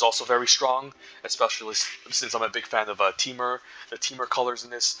 Regrowth is also very strong, especially since I'm a big fan of Temur. The Temur colors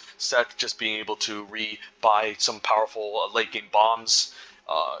in this set, just being able to buy some powerful late-game bombs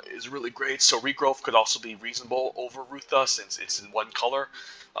is really great. So Regrowth could also be reasonable over Rutha, since it's in 1 color.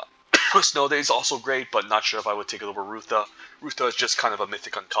 Snow Day is also great, but not sure if I would take it over Rutha. Rutha is just kind of a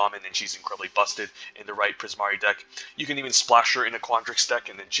Mythic Uncommon, and she's incredibly busted in the right Prismari deck. You can even splash her in a Quandrix deck,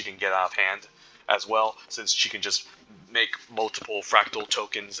 and then she can get out of hand as well, since she can just make multiple Fractal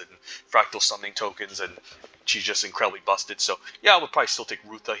tokens and Fractal Summoning tokens, and she's just incredibly busted. So yeah, I would probably still take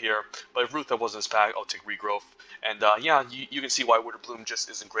Rutha here, but if Rutha wasn't as packed, I'll take Regrowth. And yeah, you can see why Witterbloom just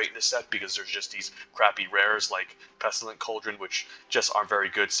isn't great in this set, because there's just these crappy rares like Pestilent Cauldron, which just aren't very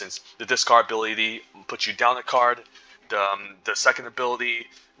good, since the discard ability puts you down a card. The second ability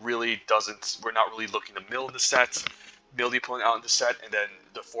really doesn't. We're not really looking to mill in the set, mill the opponent out in the set, and then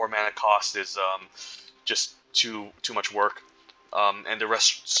the 4-mana cost is just too much work. And the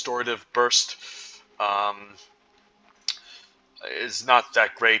Restorative Burst is not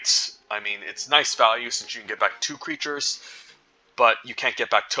that great. I mean, it's nice value since you can get back 2 creatures, but you can't get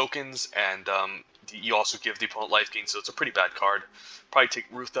back tokens, and you also give the opponent life gain, so it's a pretty bad card. Probably take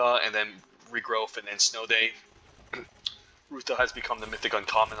Rutha, and then Regrowth, and then Snow Day. Rutha has become the Mythic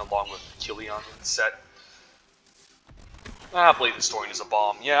Uncommon along with Killian in the set. Blade Historian is a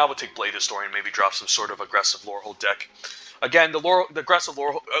bomb. Yeah, I would take Blade Historian, maybe drop some sort of aggressive Lorehold deck. Again, the aggressive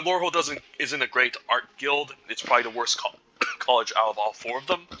Lorehold isn't a great art guild. It's probably the worst college out of all 4 of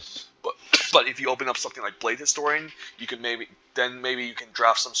them. But if you open up something like Blade Historian, you can maybe you can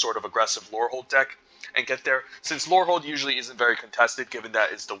draft some sort of aggressive Lorehold deck and get there. Since Lorehold usually isn't very contested, given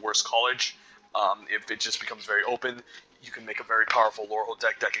that it's the worst college, if it just becomes very open, you can make a very powerful Lorehold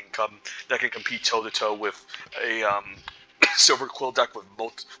deck that can compete toe to toe with a Silverquill deck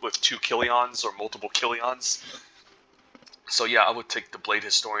with 2 Killians or multiple Killians. So yeah, I would take the Blade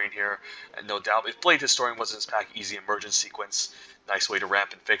Historian here, and no doubt, if Blade Historian was in this pack, easy emergence sequence, nice way to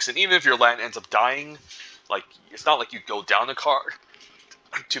ramp and fix. And even if your land ends up dying, like, it's not like you go down a card.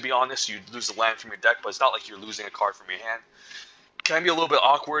 To be honest, you lose the land from your deck, but it's not like you're losing a card from your hand. It can be a little bit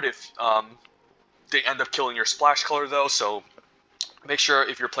awkward if they end up killing your splash color, though, so make sure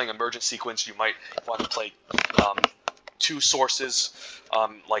if you're playing emergence sequence, you might want to play 2 sources,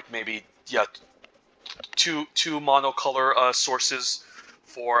 like maybe, yeah, two monocolor sources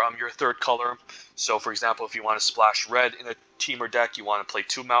for your 3rd color. So for example, if you want to splash red in a Temur deck, you want to play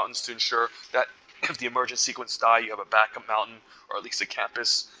 2 mountains to ensure that if the emergence sequence die, you have a backup mountain, or at least a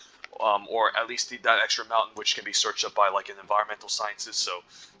campus. or at least that extra mountain, which can be searched up by like an environmental sciences. So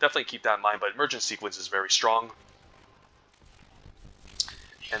definitely keep that in mind. But emergent sequence is very strong.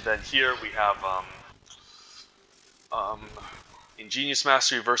 And then here we have Ingenious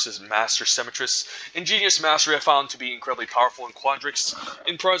Mastery versus Master Symmetrist. Ingenious Mastery I found to be incredibly powerful in Quandrix.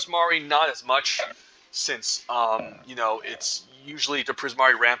 In Prismari, not as much, since, you know, it's usually the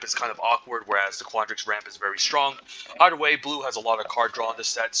Prismari ramp is kind of awkward, whereas the Quandrix ramp is very strong. Either way, blue has a lot of card draw in this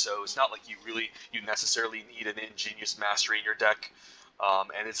set, so it's not like you necessarily need an Ingenious Mastery in your deck.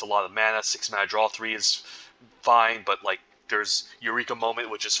 And it's a lot of mana. 6 mana draw 3 is fine, but like there's Eureka Moment,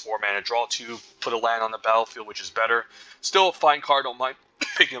 which is 4 mana draw 2, put a land on the battlefield, which is better. Still a fine card, don't mind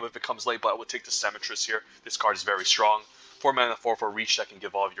picking up if it comes late, but I would take the Symmetrist here. This card is very strong. 4 mana, 4/4 reach that can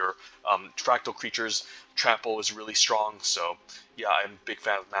give all of your fractal creatures. Trample is really strong, so yeah, I'm a big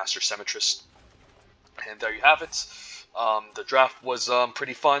fan of Master Symmetrist. And there you have it. The draft was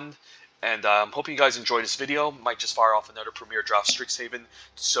pretty fun. And I'm hoping you guys enjoyed this video. Might just fire off another Premier Draft Strixhaven,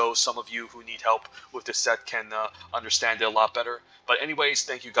 so some of you who need help with this set can understand it a lot better. But anyways,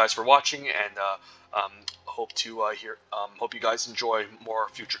 thank you guys for watching, and hope you guys enjoy more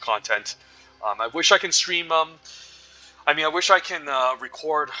future content. I wish I can stream. I wish I can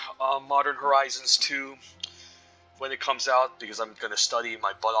record Modern Horizons 2 when it comes out, because I'm going to study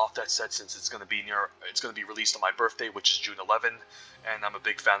my butt off that set, since it's going to be released on my birthday, which is June 11, and I'm a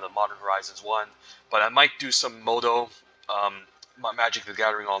big fan of Modern Horizons 1. But I might do some Modo, Magic the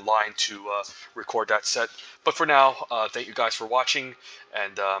Gathering Online to record that set. But for now, thank you guys for watching,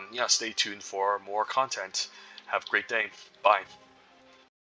 and yeah, stay tuned for more content. Have a great day. Bye.